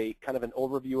be a kind of an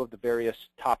overview of the various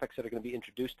topics that are going to be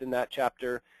introduced in that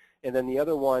chapter. And then the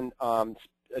other one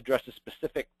addresses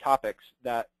specific topics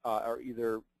that are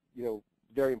either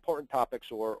very important topics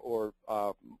or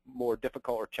more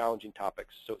difficult or challenging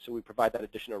topics. So we provide that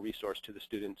additional resource to the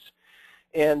students.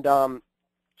 And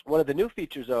One of the new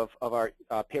features of our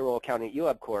Payroll Accounting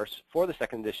eLab course for the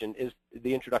second edition is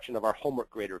the introduction of our homework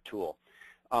grader tool,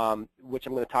 which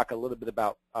I'm going to talk a little bit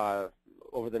about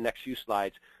over the next few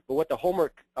slides. But what the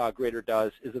homework grader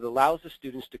does is it allows the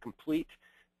students to complete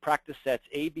practice sets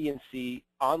A, B, and C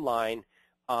online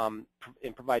and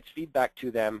provides feedback to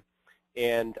them,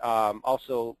 and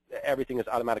also everything is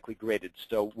automatically graded.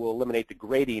 So we'll eliminate the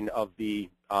grading of the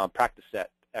practice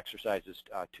set exercises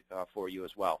for you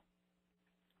as well.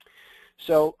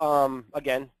 So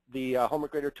again, the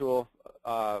homework grader tool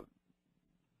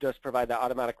does provide that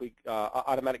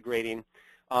automatic grading,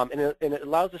 and it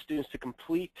allows the students to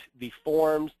complete the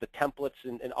forms, the templates,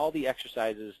 and all the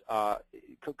exercises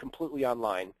completely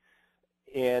online.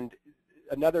 And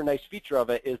another nice feature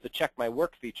of it is the Check My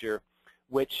Work feature,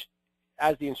 which,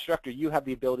 as the instructor, you have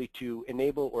the ability to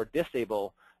enable or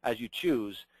disable as you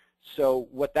choose. So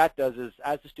what that does is,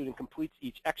 as the student completes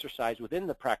each exercise within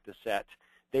the practice set,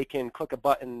 they can click a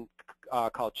button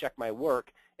called Check My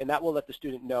Work, and that will let the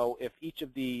student know if each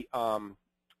of the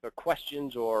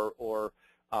questions or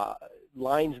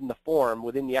lines in the form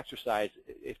within the exercise,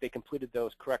 if they completed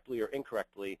those correctly or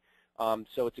incorrectly.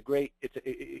 So it's a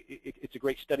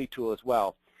great study tool as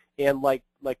well. And like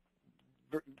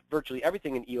virtually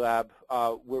everything in eLab,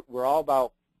 we're all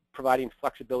about providing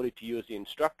flexibility to you as the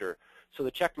instructor. So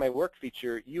the Check My Work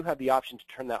feature, you have the option to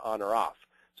turn that on or off.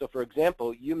 So for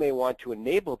example, you may want to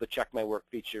enable the Check My Work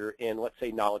feature in, let's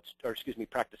say,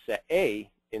 practice set A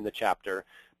in the chapter,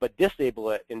 but disable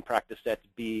it in practice sets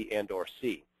B and or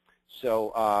C.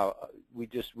 So we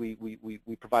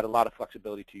provide a lot of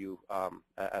flexibility to you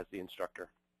as the instructor.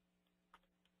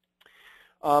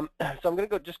 So I'm going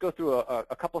to just go through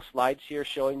a couple slides here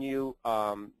showing you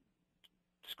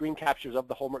screen captures of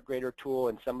the homework grader tool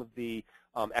and some of the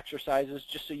exercises,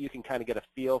 just so you can kind of get a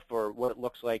feel for what it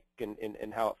looks like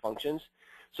and how it functions.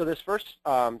 So this first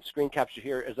screen capture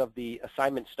here is of the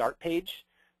assignment start page.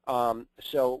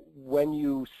 So when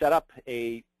you set up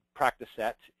a practice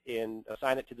set and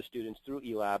assign it to the students through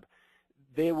eLab,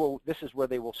 this is where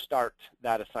they will start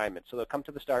that assignment. So they'll come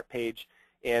to the start page,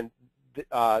 and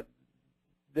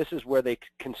this is where they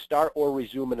can start or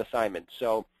resume an assignment.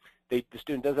 So the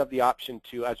student does have the option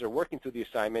to, as they're working through the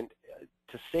assignment,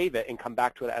 to save it and come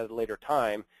back to it at a later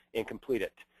time and complete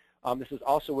it. This is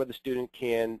also where the student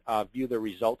can view the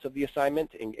results of the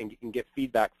assignment and get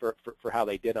feedback for how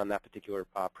they did on that particular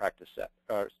practice set,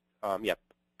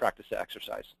 practice set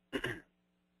exercise.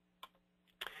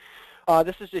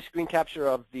 This is a screen capture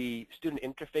of the student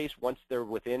interface once they're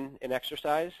within an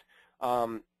exercise.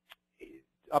 Up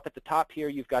at the top here,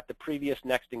 you've got the previous,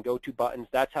 next, and go to buttons.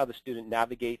 That's how the student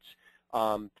navigates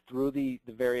through the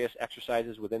various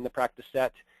exercises within the practice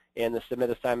set, and the submit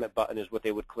assignment button is what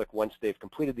they would click once they've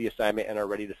completed the assignment and are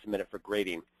ready to submit it for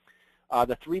grading.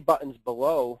 The three buttons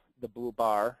below the blue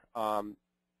bar,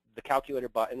 the calculator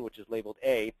button, which is labeled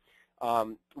A,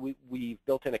 we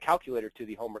built in a calculator to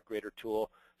the homework grader tool,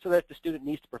 so that if the student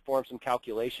needs to perform some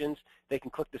calculations, they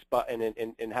can click this button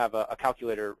and have a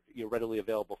calculator readily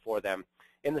available for them.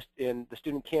 And the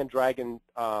student can drag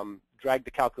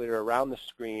the calculator around the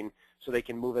screen so they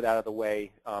can move it out of the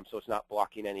way, so it's not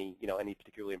blocking any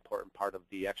particularly important part of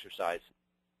the exercise.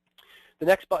 The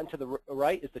next button to the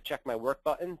right is the Check My Work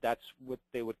button. That's what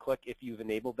they would click if you've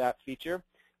enabled that feature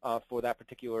for that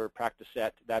particular practice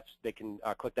set. They can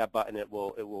click that button. It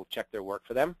will check their work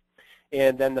for them.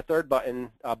 And then the third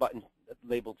button,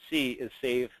 labeled C, is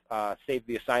save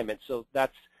the assignment. So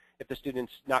that's if the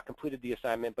student's not completed the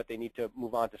assignment but they need to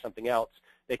move on to something else,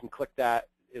 they can click that.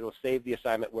 It'll save the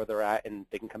assignment where they're at, and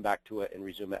they can come back to it and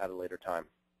resume it at a later time.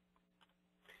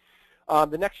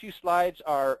 The next few slides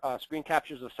are screen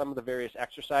captures of some of the various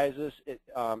exercises.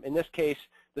 In this case,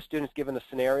 the student's given a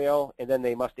scenario, and then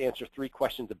they must answer 3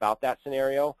 questions about that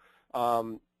scenario.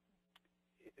 And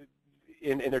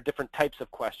there are different types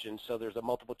of questions. So there's a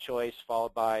multiple choice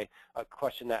followed by a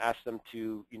question that asks them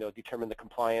to determine the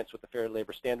compliance with the Fair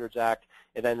Labor Standards Act.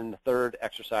 And then in the third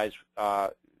exercise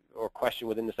or question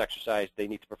within this exercise, they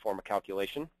need to perform a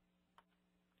calculation.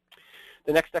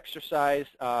 The next exercise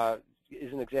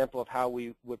is an example of how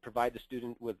we would provide the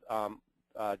student with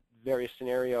various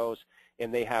scenarios,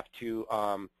 and they have to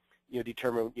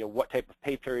determine what type of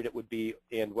pay period it would be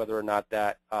and whether or not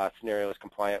that scenario is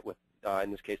compliant with, in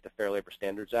this case, the Fair Labor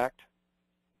Standards Act.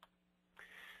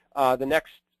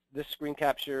 This screen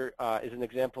capture is an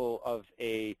example of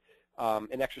an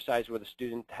exercise where the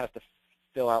student has to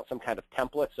fill out some kind of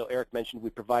template. So Eric mentioned we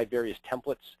provide various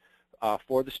templates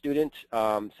for the student,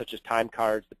 such as time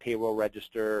cards, the payroll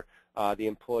register, the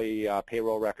employee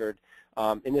payroll record.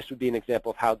 And this would be an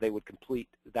example of how they would complete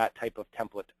that type of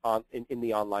template in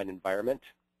the online environment.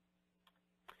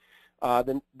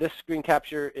 This screen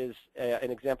capture is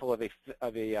an example of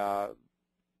a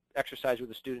exercise where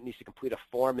the student needs to complete a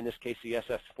form, in this case the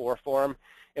SS4 form.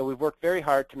 And we've worked very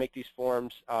hard to make these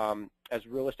forms as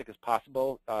realistic as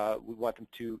possible. We want them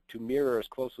to mirror as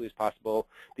closely as possible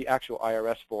the actual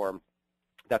IRS form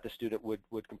that the student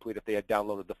would complete if they had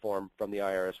downloaded the form from the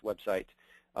IRS website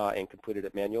and completed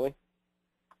it manually.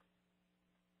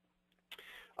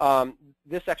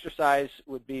 This exercise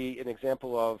would be an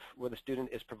example of where the student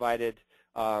is provided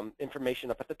information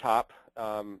up at the top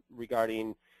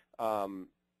regarding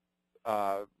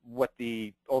what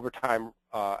the overtime,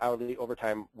 hourly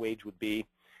overtime wage would be,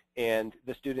 and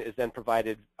the student is then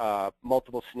provided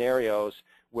multiple scenarios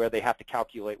where they have to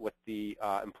calculate what the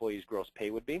employee's gross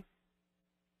pay would be.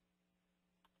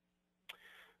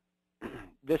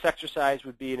 This exercise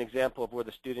would be an example of where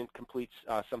the student completes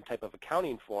some type of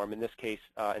accounting form, in this case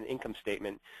an income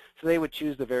statement. So they would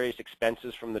choose the various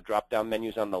expenses from the drop-down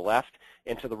menus on the left,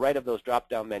 and to the right of those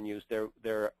drop-down menus there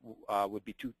would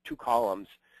be two columns,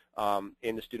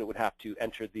 and the student would have to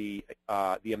enter the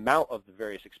amount of the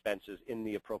various expenses in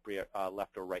the appropriate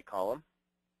left or right column.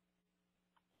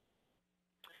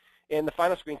 And the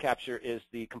final screen capture is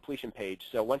the completion page.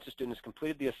 So once the student has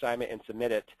completed the assignment and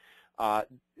submit it,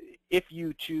 if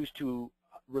you choose to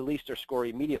release their score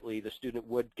immediately, the student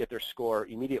would get their score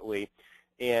immediately,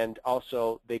 and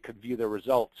also they could view the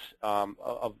results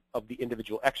of the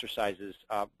individual exercises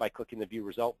by clicking the View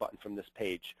Result button from this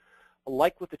page.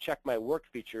 Like with the Check My Work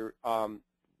feature,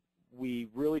 we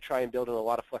really try and build in a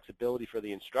lot of flexibility for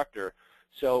the instructor.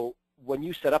 So when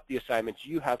you set up the assignments,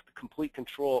 you have complete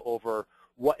control over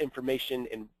what information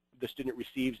the student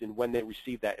receives and when they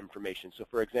receive that information. So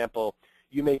for example,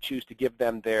 you may choose to give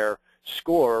them their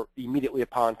score immediately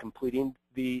upon completing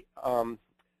the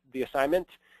assignment,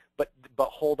 but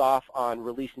hold off on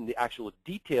releasing the actual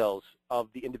details of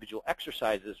the individual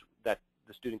exercises that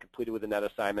the student completed within that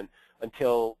assignment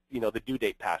until the due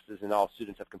date passes and all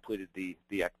students have completed the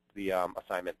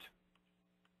assignment.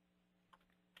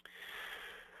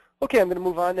 Okay, I'm going to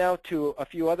move on now to a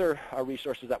few other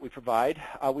resources that we provide.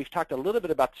 We've talked a little bit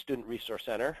about the Student Resource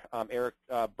Center. Eric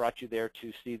brought you there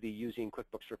to see the Using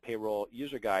QuickBooks for Payroll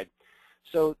user guide.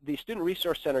 So the Student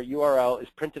Resource Center URL is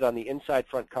printed on the inside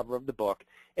front cover of the book,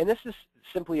 and this is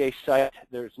simply a site,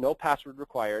 there's no password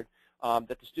required,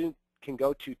 that the student can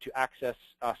go to access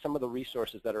some of the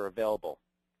resources that are available.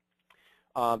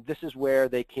 This is where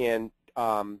they can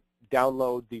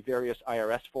download the various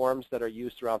IRS forms that are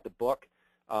used throughout the book,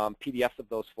 PDFs of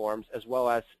those forms, as well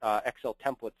as Excel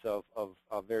templates of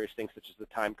various things such as the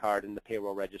time card and the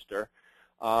payroll register.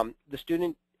 The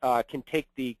student can take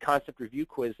the concept review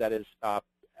quiz that is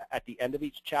at the end of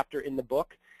each chapter in the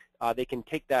book. They can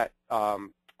take that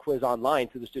quiz online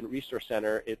through the Student Resource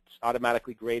Center. It's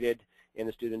automatically graded, and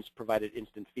the students provided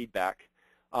instant feedback.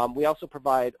 We also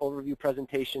provide overview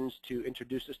presentations to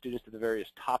introduce the students to the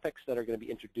various topics that are going to be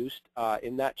introduced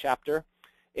in that chapter.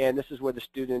 And this is where the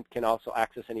student can also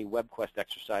access any WebQuest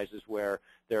exercises where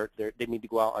they need to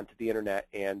go out onto the internet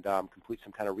and complete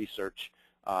some kind of research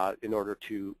in order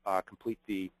to complete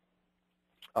the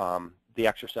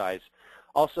exercise.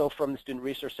 Also, from the Student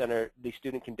Resource Center, the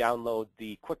student can download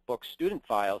the QuickBooks student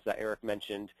files that Eric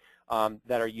mentioned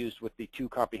that are used with the 2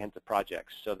 comprehensive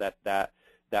projects, so that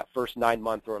first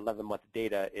 9-month or 11-month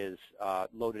data is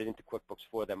loaded into QuickBooks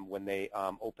for them when they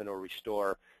open or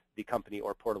restore the company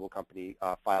or portable company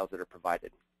files that are provided.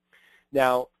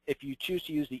 Now, if you choose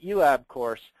to use the eLab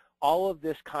course, all of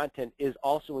this content is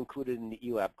also included in the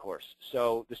eLab course.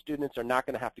 So the students are not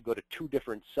going to have to go to 2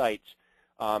 different sites.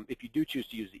 If you do choose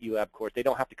to use the eLab course, they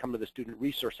don't have to come to the Student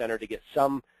Resource Center to get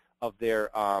some of their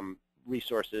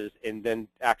resources and then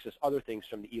access other things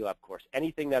from the eLab course.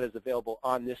 Anything that is available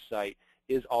on this site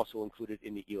is also included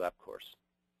in the eLab course.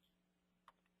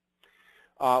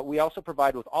 We also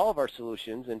provide with all of our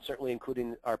solutions, and certainly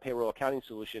including our payroll accounting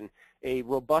solution, a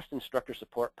robust instructor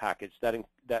support package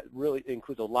that really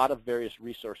includes a lot of various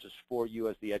resources for you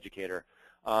as the educator.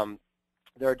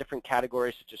 There are different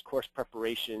categories such as course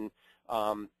preparation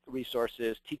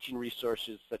resources, teaching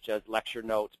resources such as lecture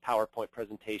notes, PowerPoint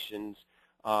presentations,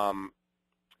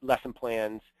 lesson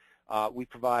plans. We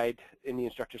provide in the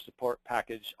instructor support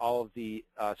package all of the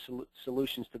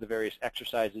solutions to the various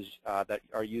exercises that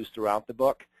are used throughout the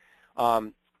book.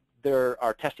 There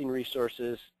are testing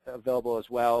resources available as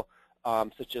well,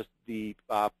 such as the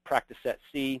Practice Set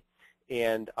C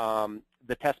and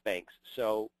the test banks.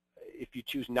 So if you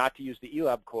choose not to use the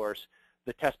eLab course,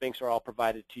 the test banks are all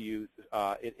provided to you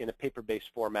in a paper-based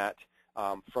format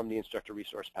from the instructor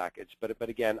resource package. But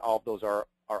again, all of those are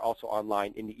also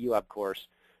online in the eLab course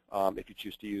if you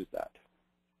choose to use that.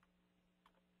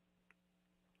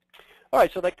 All right,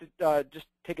 so I'd like to just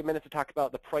take a minute to talk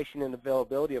about the pricing and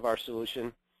availability of our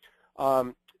solution.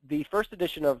 The first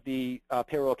edition of the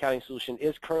payroll accounting solution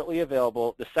is currently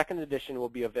available. The second edition will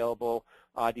be available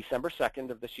December 2nd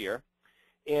of this year.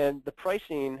 And the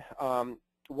pricing,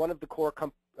 one of the core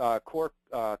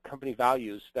company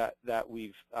values that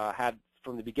we've had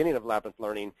from the beginning of Labyrinth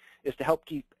Learning is to help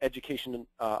keep education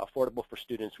affordable for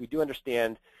students. We do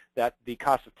understand that the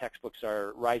cost of textbooks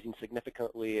are rising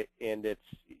significantly, and it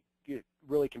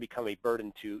really can become a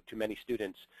burden to many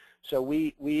students. So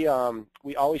we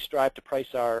always strive to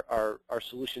price our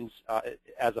solutions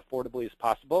as affordably as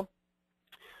possible.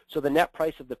 So the net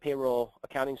price of the payroll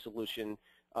accounting solution,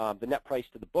 the net price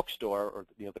to the bookstore, or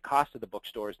the cost of the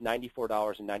bookstore, is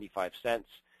 $94.95.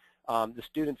 The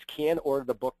students can order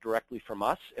the book directly from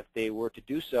us. If they were to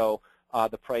do so,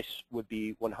 the price would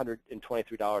be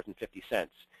 $123.50.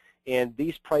 And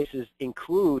these prices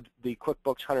include the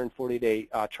QuickBooks 140-day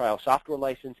trial software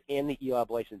license and the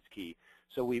eLab license key.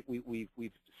 So we've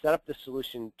set up the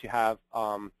solution to have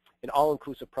an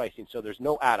all-inclusive pricing, so there's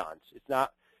no add-ons. It's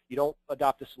not, you don't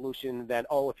adopt a solution, then,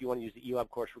 oh, if you want to use the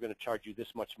eLab course, we're going to charge you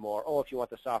this much more. Oh, if you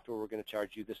want the software, we're going to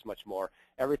charge you this much more.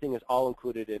 Everything is all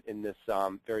included in this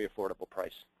very affordable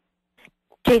price.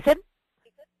 Jason?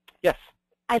 Yes.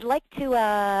 I'd like to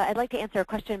answer a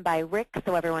question by Rick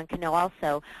so everyone can know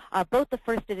also. Both the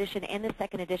first edition and the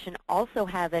second edition also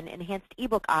have an enhanced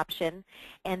ebook option,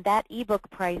 and that ebook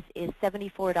price is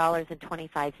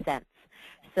 $74.25.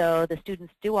 So the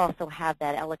students do also have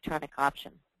that electronic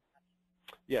option.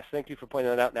 Yes, thank you for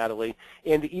pointing that out, Natalie.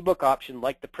 And the ebook option,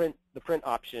 like the print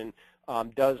option,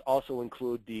 does also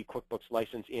include the QuickBooks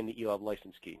license and the eLab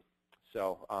license key.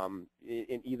 So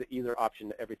in either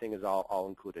option, everything is all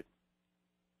included.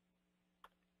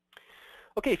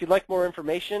 Okay, if you'd like more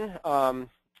information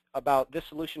about this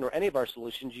solution or any of our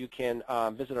solutions, you can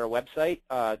visit our website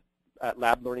at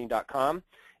lablearning.com.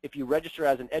 If you register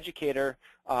as an educator,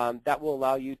 that will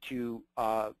allow you to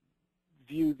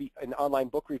view an online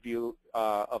book review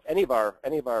of any of our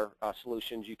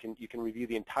solutions. You can review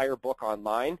the entire book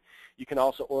online. You can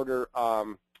also order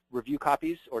review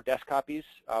copies or desk copies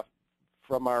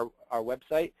from our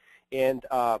website. And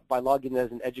by logging in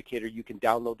as an educator, you can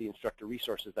download the instructor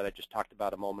resources that I just talked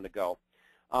about a moment ago.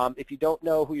 If you don't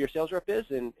know who your sales rep is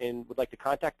and would like to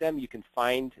contact them, you can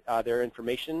find their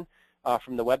information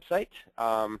from the website.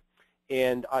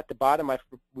 And at the bottom,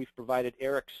 we've provided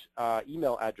Eric's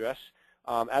email address.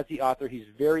 As the author, he's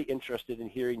very interested in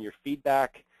hearing your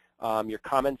feedback, your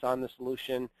comments on the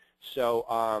solution.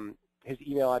 So his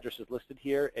email address is listed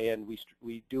here, and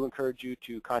we do encourage you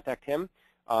to contact him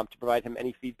to provide him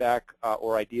any feedback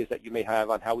or ideas that you may have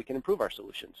on how we can improve our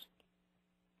solutions.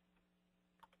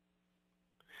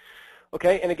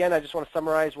 Okay, and again, I just want to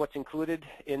summarize what's included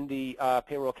in the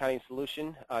payroll accounting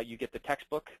solution. You get the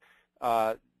textbook,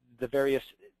 the various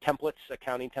templates,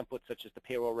 accounting templates such as the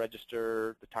payroll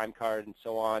register, the time card, and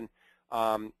so on.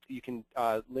 You can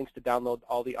links to download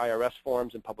all the IRS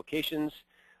forms and publications.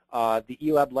 The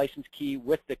eLab license key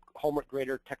with the homework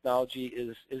grader technology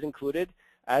is included,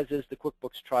 as is the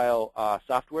QuickBooks trial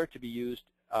software to be used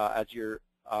as your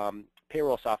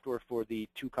payroll software for the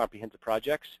 2 comprehensive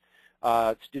projects.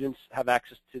 Students have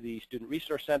access to the Student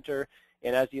Resource Center,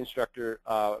 and as the instructor,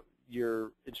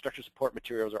 your instructor support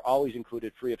materials are always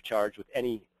included free of charge with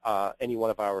any one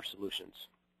of our solutions.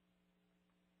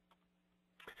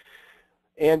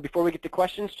 And before we get to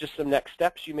questions, just some next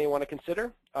steps you may want to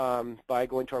consider. By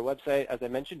going to our website, as I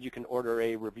mentioned, you can order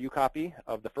a review copy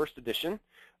of the first edition.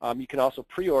 You can also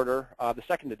pre-order the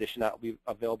second edition that will be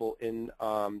available in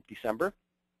December.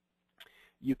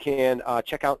 You can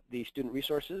check out the student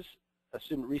resources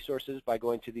by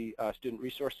going to the Student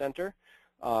Resource Center.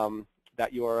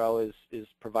 That URL is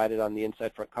provided on the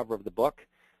inside front cover of the book.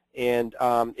 And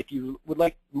if you would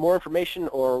like more information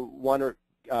or want to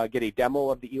get a demo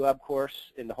of the eLab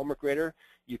course in the homework grader,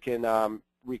 you can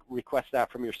request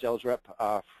that from your sales rep,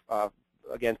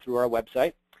 again, through our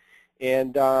website.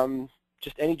 And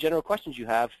just any general questions you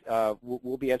have,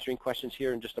 we'll be answering questions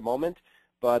here in just a moment.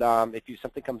 But if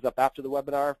something comes up after the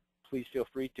webinar, please feel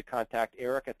free to contact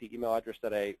Eric at the email address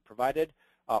that I provided,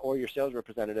 or your sales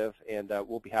representative, and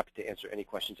we'll be happy to answer any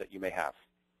questions that you may have.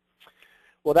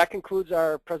 Well, that concludes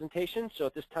our presentation. So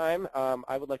at this time,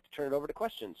 I would like to turn it over to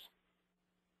questions.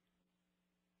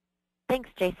 Thanks,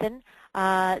 Jason.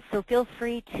 So feel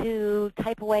free to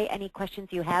type away any questions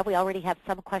you have. We already have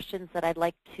some questions that I'd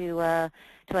like to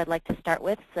start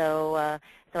with. So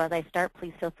as I start,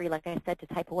 please feel free, like I said, to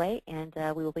type away, and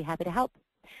we will be happy to help.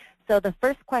 So the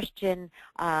first question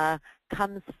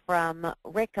comes from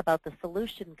Rick about the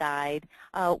solution guide.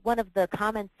 One of the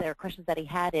comments or questions that he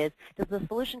had is, does the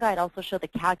solution guide also show the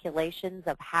calculations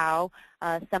of how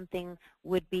something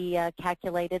would be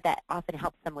calculated? That often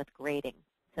helps them with grading.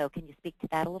 So can you speak to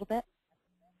that a little bit?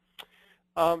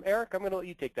 Eric, I'm going to let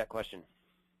you take that question.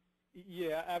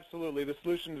 Yeah, absolutely. The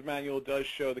solutions manual does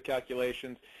show the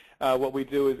calculations. What we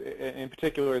do is, in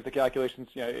particular, is the calculations.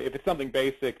 If it's something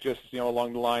basic, just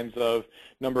along the lines of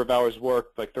number of hours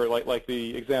worked, like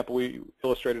the example we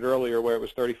illustrated earlier, where it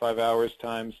was 35 hours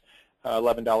times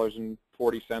 $11.40,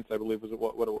 I believe was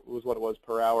what it was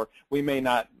per hour. We may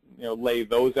not lay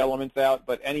those elements out,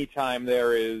 but anytime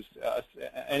there is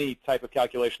any type of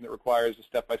calculation that requires a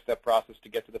step-by-step process to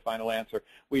get to the final answer,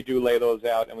 we do lay those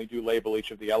out, and we do label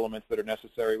each of the elements that are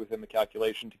necessary within the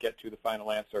calculation to get to the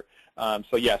final answer.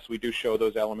 So yes, we do show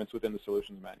those elements within the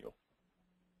solutions manual.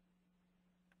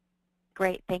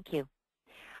 Great, thank you.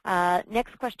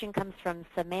 Next question comes from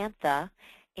Samantha,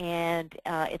 and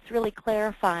it's really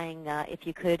clarifying, if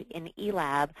you could, in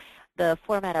eLab, the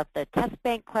format of the test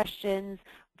bank questions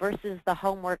versus the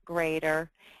homework grader,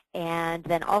 and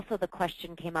then also the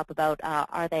question came up about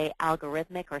are they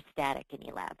algorithmic or static in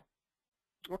eLab?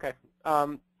 Okay.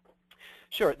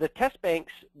 Sure. The test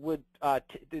banks would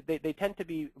they tend to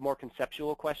be more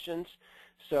conceptual questions.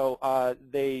 So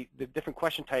the different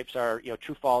question types are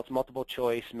true, false, multiple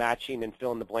choice, matching, and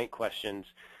fill in the blank questions.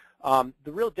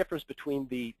 The real difference between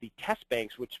the test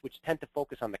banks, which tend to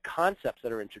focus on the concepts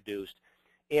that are introduced,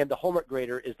 and the homework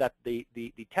grader is that the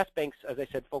test banks, as I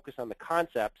said, focus on the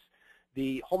concepts.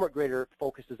 The homework grader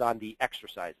focuses on the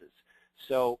exercises.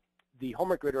 So the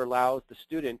homework grader allows the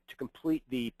student to complete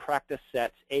the practice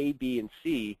sets A, B, and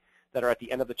C that are at the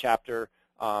end of the chapter.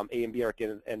 A and B are at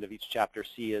the end of each chapter.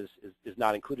 C is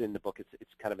not included in the book.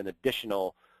 It's kind of an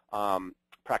additional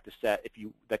practice set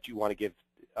that you want to give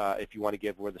if you want to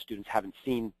give where the students haven't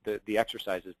seen the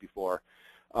exercises before.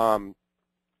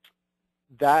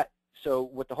 So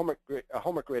what the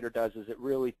homework grader does is it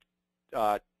really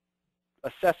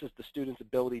assesses the student's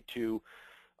ability to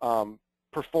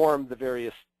perform the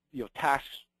various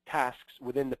tasks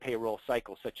within the payroll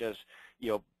cycle, such as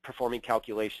performing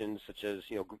calculations, such as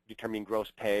determining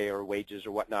gross pay or wages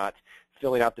or whatnot,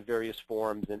 filling out the various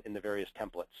forms in the various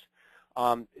templates.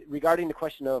 Regarding the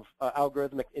question of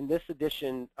algorithmic, in this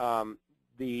edition,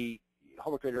 the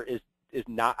homework grader is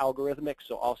not algorithmic,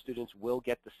 so all students will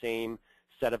get the same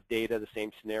set of data, the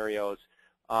same scenarios.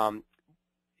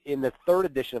 In the third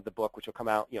edition of the book, which will come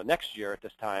out next year at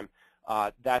this time,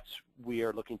 we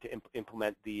are looking to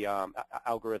implement the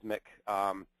algorithmic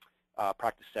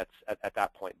practice sets at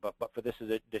that point. But for this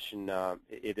edition,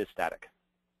 it is static.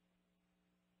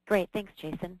 Great, thanks,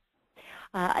 Jason.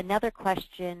 Another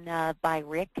question by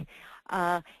Rick.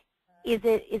 Is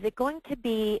it going to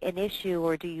be an issue,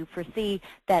 or do you foresee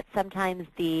that sometimes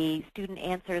the student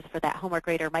answers for that homework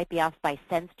grader might be off by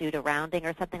cents due to rounding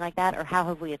or something like that, or how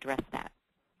have we addressed that?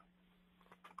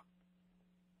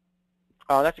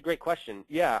 That's a great question.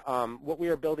 Yeah, what we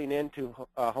are building into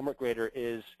homework grader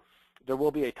is there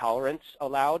will be a tolerance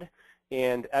allowed,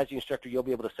 and as the instructor, you'll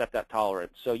be able to set that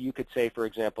tolerance. So you could say, for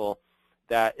example,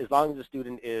 that as long as the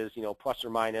student is plus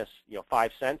or minus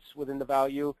 5 cents within the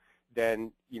value,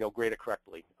 then grade it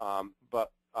correctly.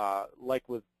 But like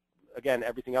with, again,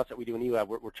 everything else that we do in eLab,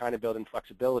 we're trying to build in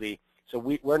flexibility. So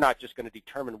we're not just going to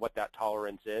determine what that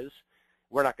tolerance is.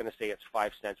 We're not going to say it's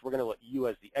 5 cents. We're going to let you,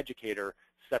 as the educator,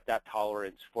 set that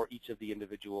tolerance for each of the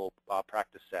individual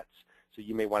practice sets. So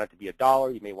you may want it to be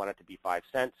 $1. You may want it to be 5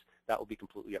 cents. That will be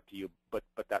completely up to you. But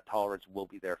that tolerance will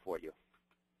be there for you.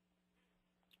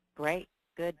 Great.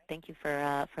 Good. Thank you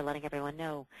for letting everyone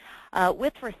know.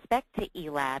 With respect to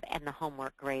eLab and the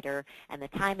homework grader and the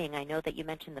timing, I know that you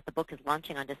mentioned that the book is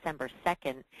launching on December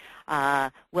 2nd.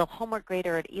 Will homework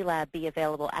grader at eLab be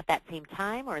available at that same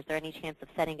time, or is there any chance of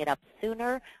setting it up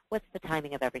sooner? What's the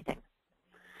timing of everything?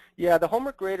 Yeah, the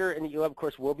homework grader and the eLab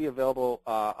course will be available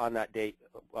on that date,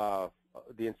 the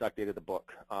in-stock date of the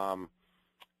book.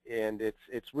 And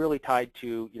it's really tied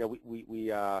to,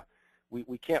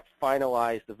 we can't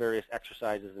finalize the various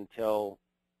exercises until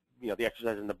the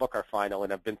exercises in the book are final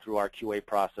and have been through our QA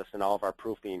process and all of our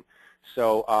proofing.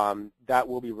 So that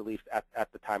will be released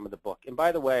at the time of the book. And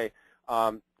by the way,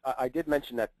 I did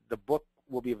mention that the book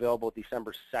will be available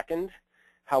December 2nd.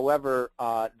 However,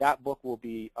 that book will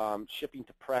be shipping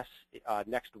to press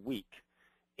next week.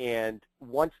 And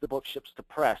once the book ships to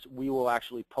press, we will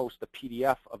actually post the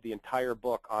PDF of the entire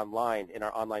book online in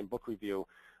our online book review.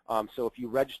 So if you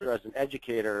register as an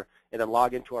educator and then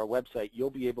log into our website, you'll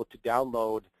be able to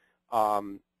download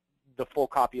the full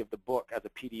copy of the book as a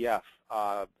PDF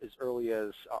as early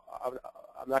as, I'm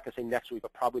not going to say next week,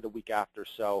 but probably the week after.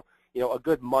 So, a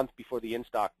good month before the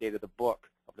in-stock date of the book,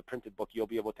 of the printed book, you'll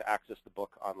be able to access the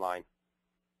book online.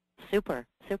 Super,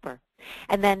 super.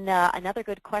 And then another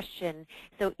good question.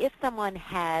 So if someone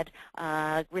had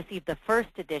received the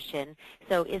first edition,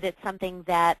 so is it something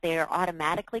that they're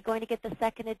automatically going to get the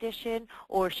second edition,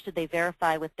 or should they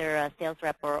verify with their sales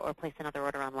rep or place another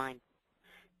order online?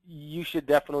 You should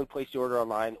definitely place the order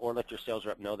online or let your sales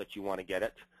rep know that you want to get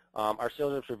it. Our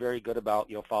sales reps are very good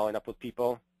about, following up with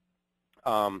people,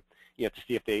 to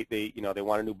see if they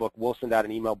want a new book. We'll send out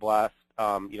an email blast,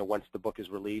 once the book is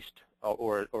released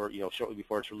or shortly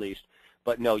before it's released.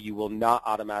 But no, you will not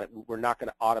we're not going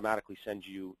to automatically send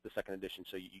you the second edition,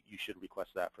 so you should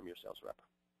request that from your sales rep.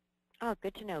 Oh,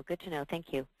 good to know. Good to know.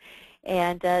 Thank you.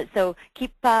 And so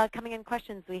keep coming in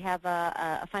questions. We have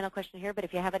a final question here, but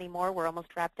if you have any more, we're almost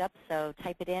wrapped up, so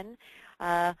type it in.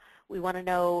 We want to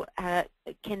know,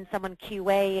 can someone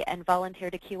QA and volunteer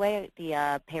to QA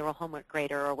the payroll homework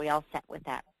grader, or are we all set with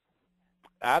that?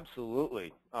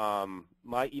 Absolutely.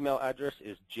 My email address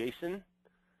is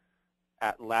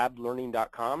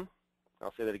jason@lablearning.com.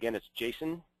 I'll say that again. It's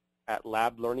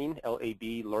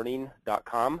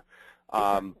jason@lablearning.com.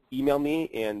 Email me,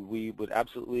 and we would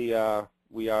absolutely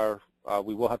we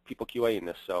will have people QAing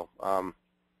this. So I'm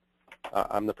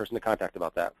the person to contact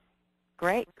about that.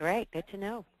 Great, great, good to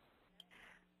know.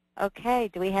 Okay,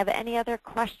 do we have any other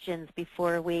questions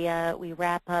before we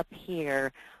wrap up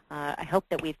here? I hope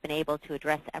that we've been able to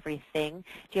address everything.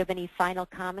 Do you have any final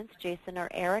comments, Jason or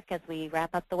Eric, as we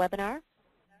wrap up the webinar?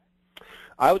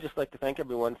 I would just like to thank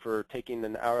everyone for taking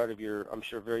an hour out of your, I'm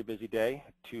sure, very busy day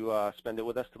to spend it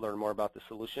with us to learn more about the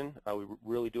solution. We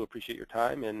really do appreciate your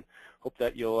time and hope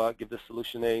that you'll give this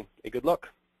solution a good look.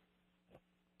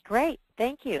 Great.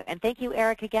 Thank you. And thank you,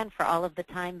 Eric, again, for all of the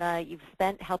time you've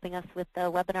spent helping us with the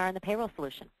webinar and the payroll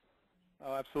solution.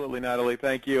 Oh, absolutely, Natalie.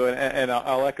 Thank you. And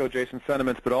I'll echo Jason's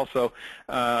sentiments, but also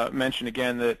mention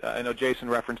again that I know Jason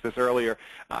referenced this earlier.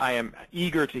 I am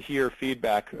eager to hear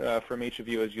feedback from each of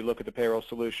you as you look at the payroll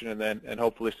solution, and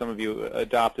hopefully some of you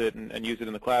adopt it and use it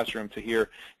in the classroom to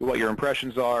hear what your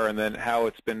impressions are and then how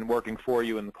it's been working for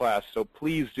you in the class. So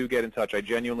please do get in touch. I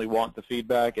genuinely want the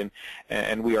feedback, and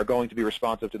we are going to be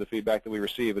responsive to the feedback that we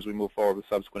receive as we move forward with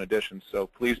subsequent editions. So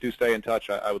please do stay in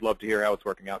touch. I would love to hear how it's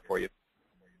working out for you.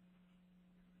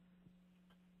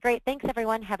 Great. Thanks,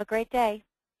 everyone. Have a great day.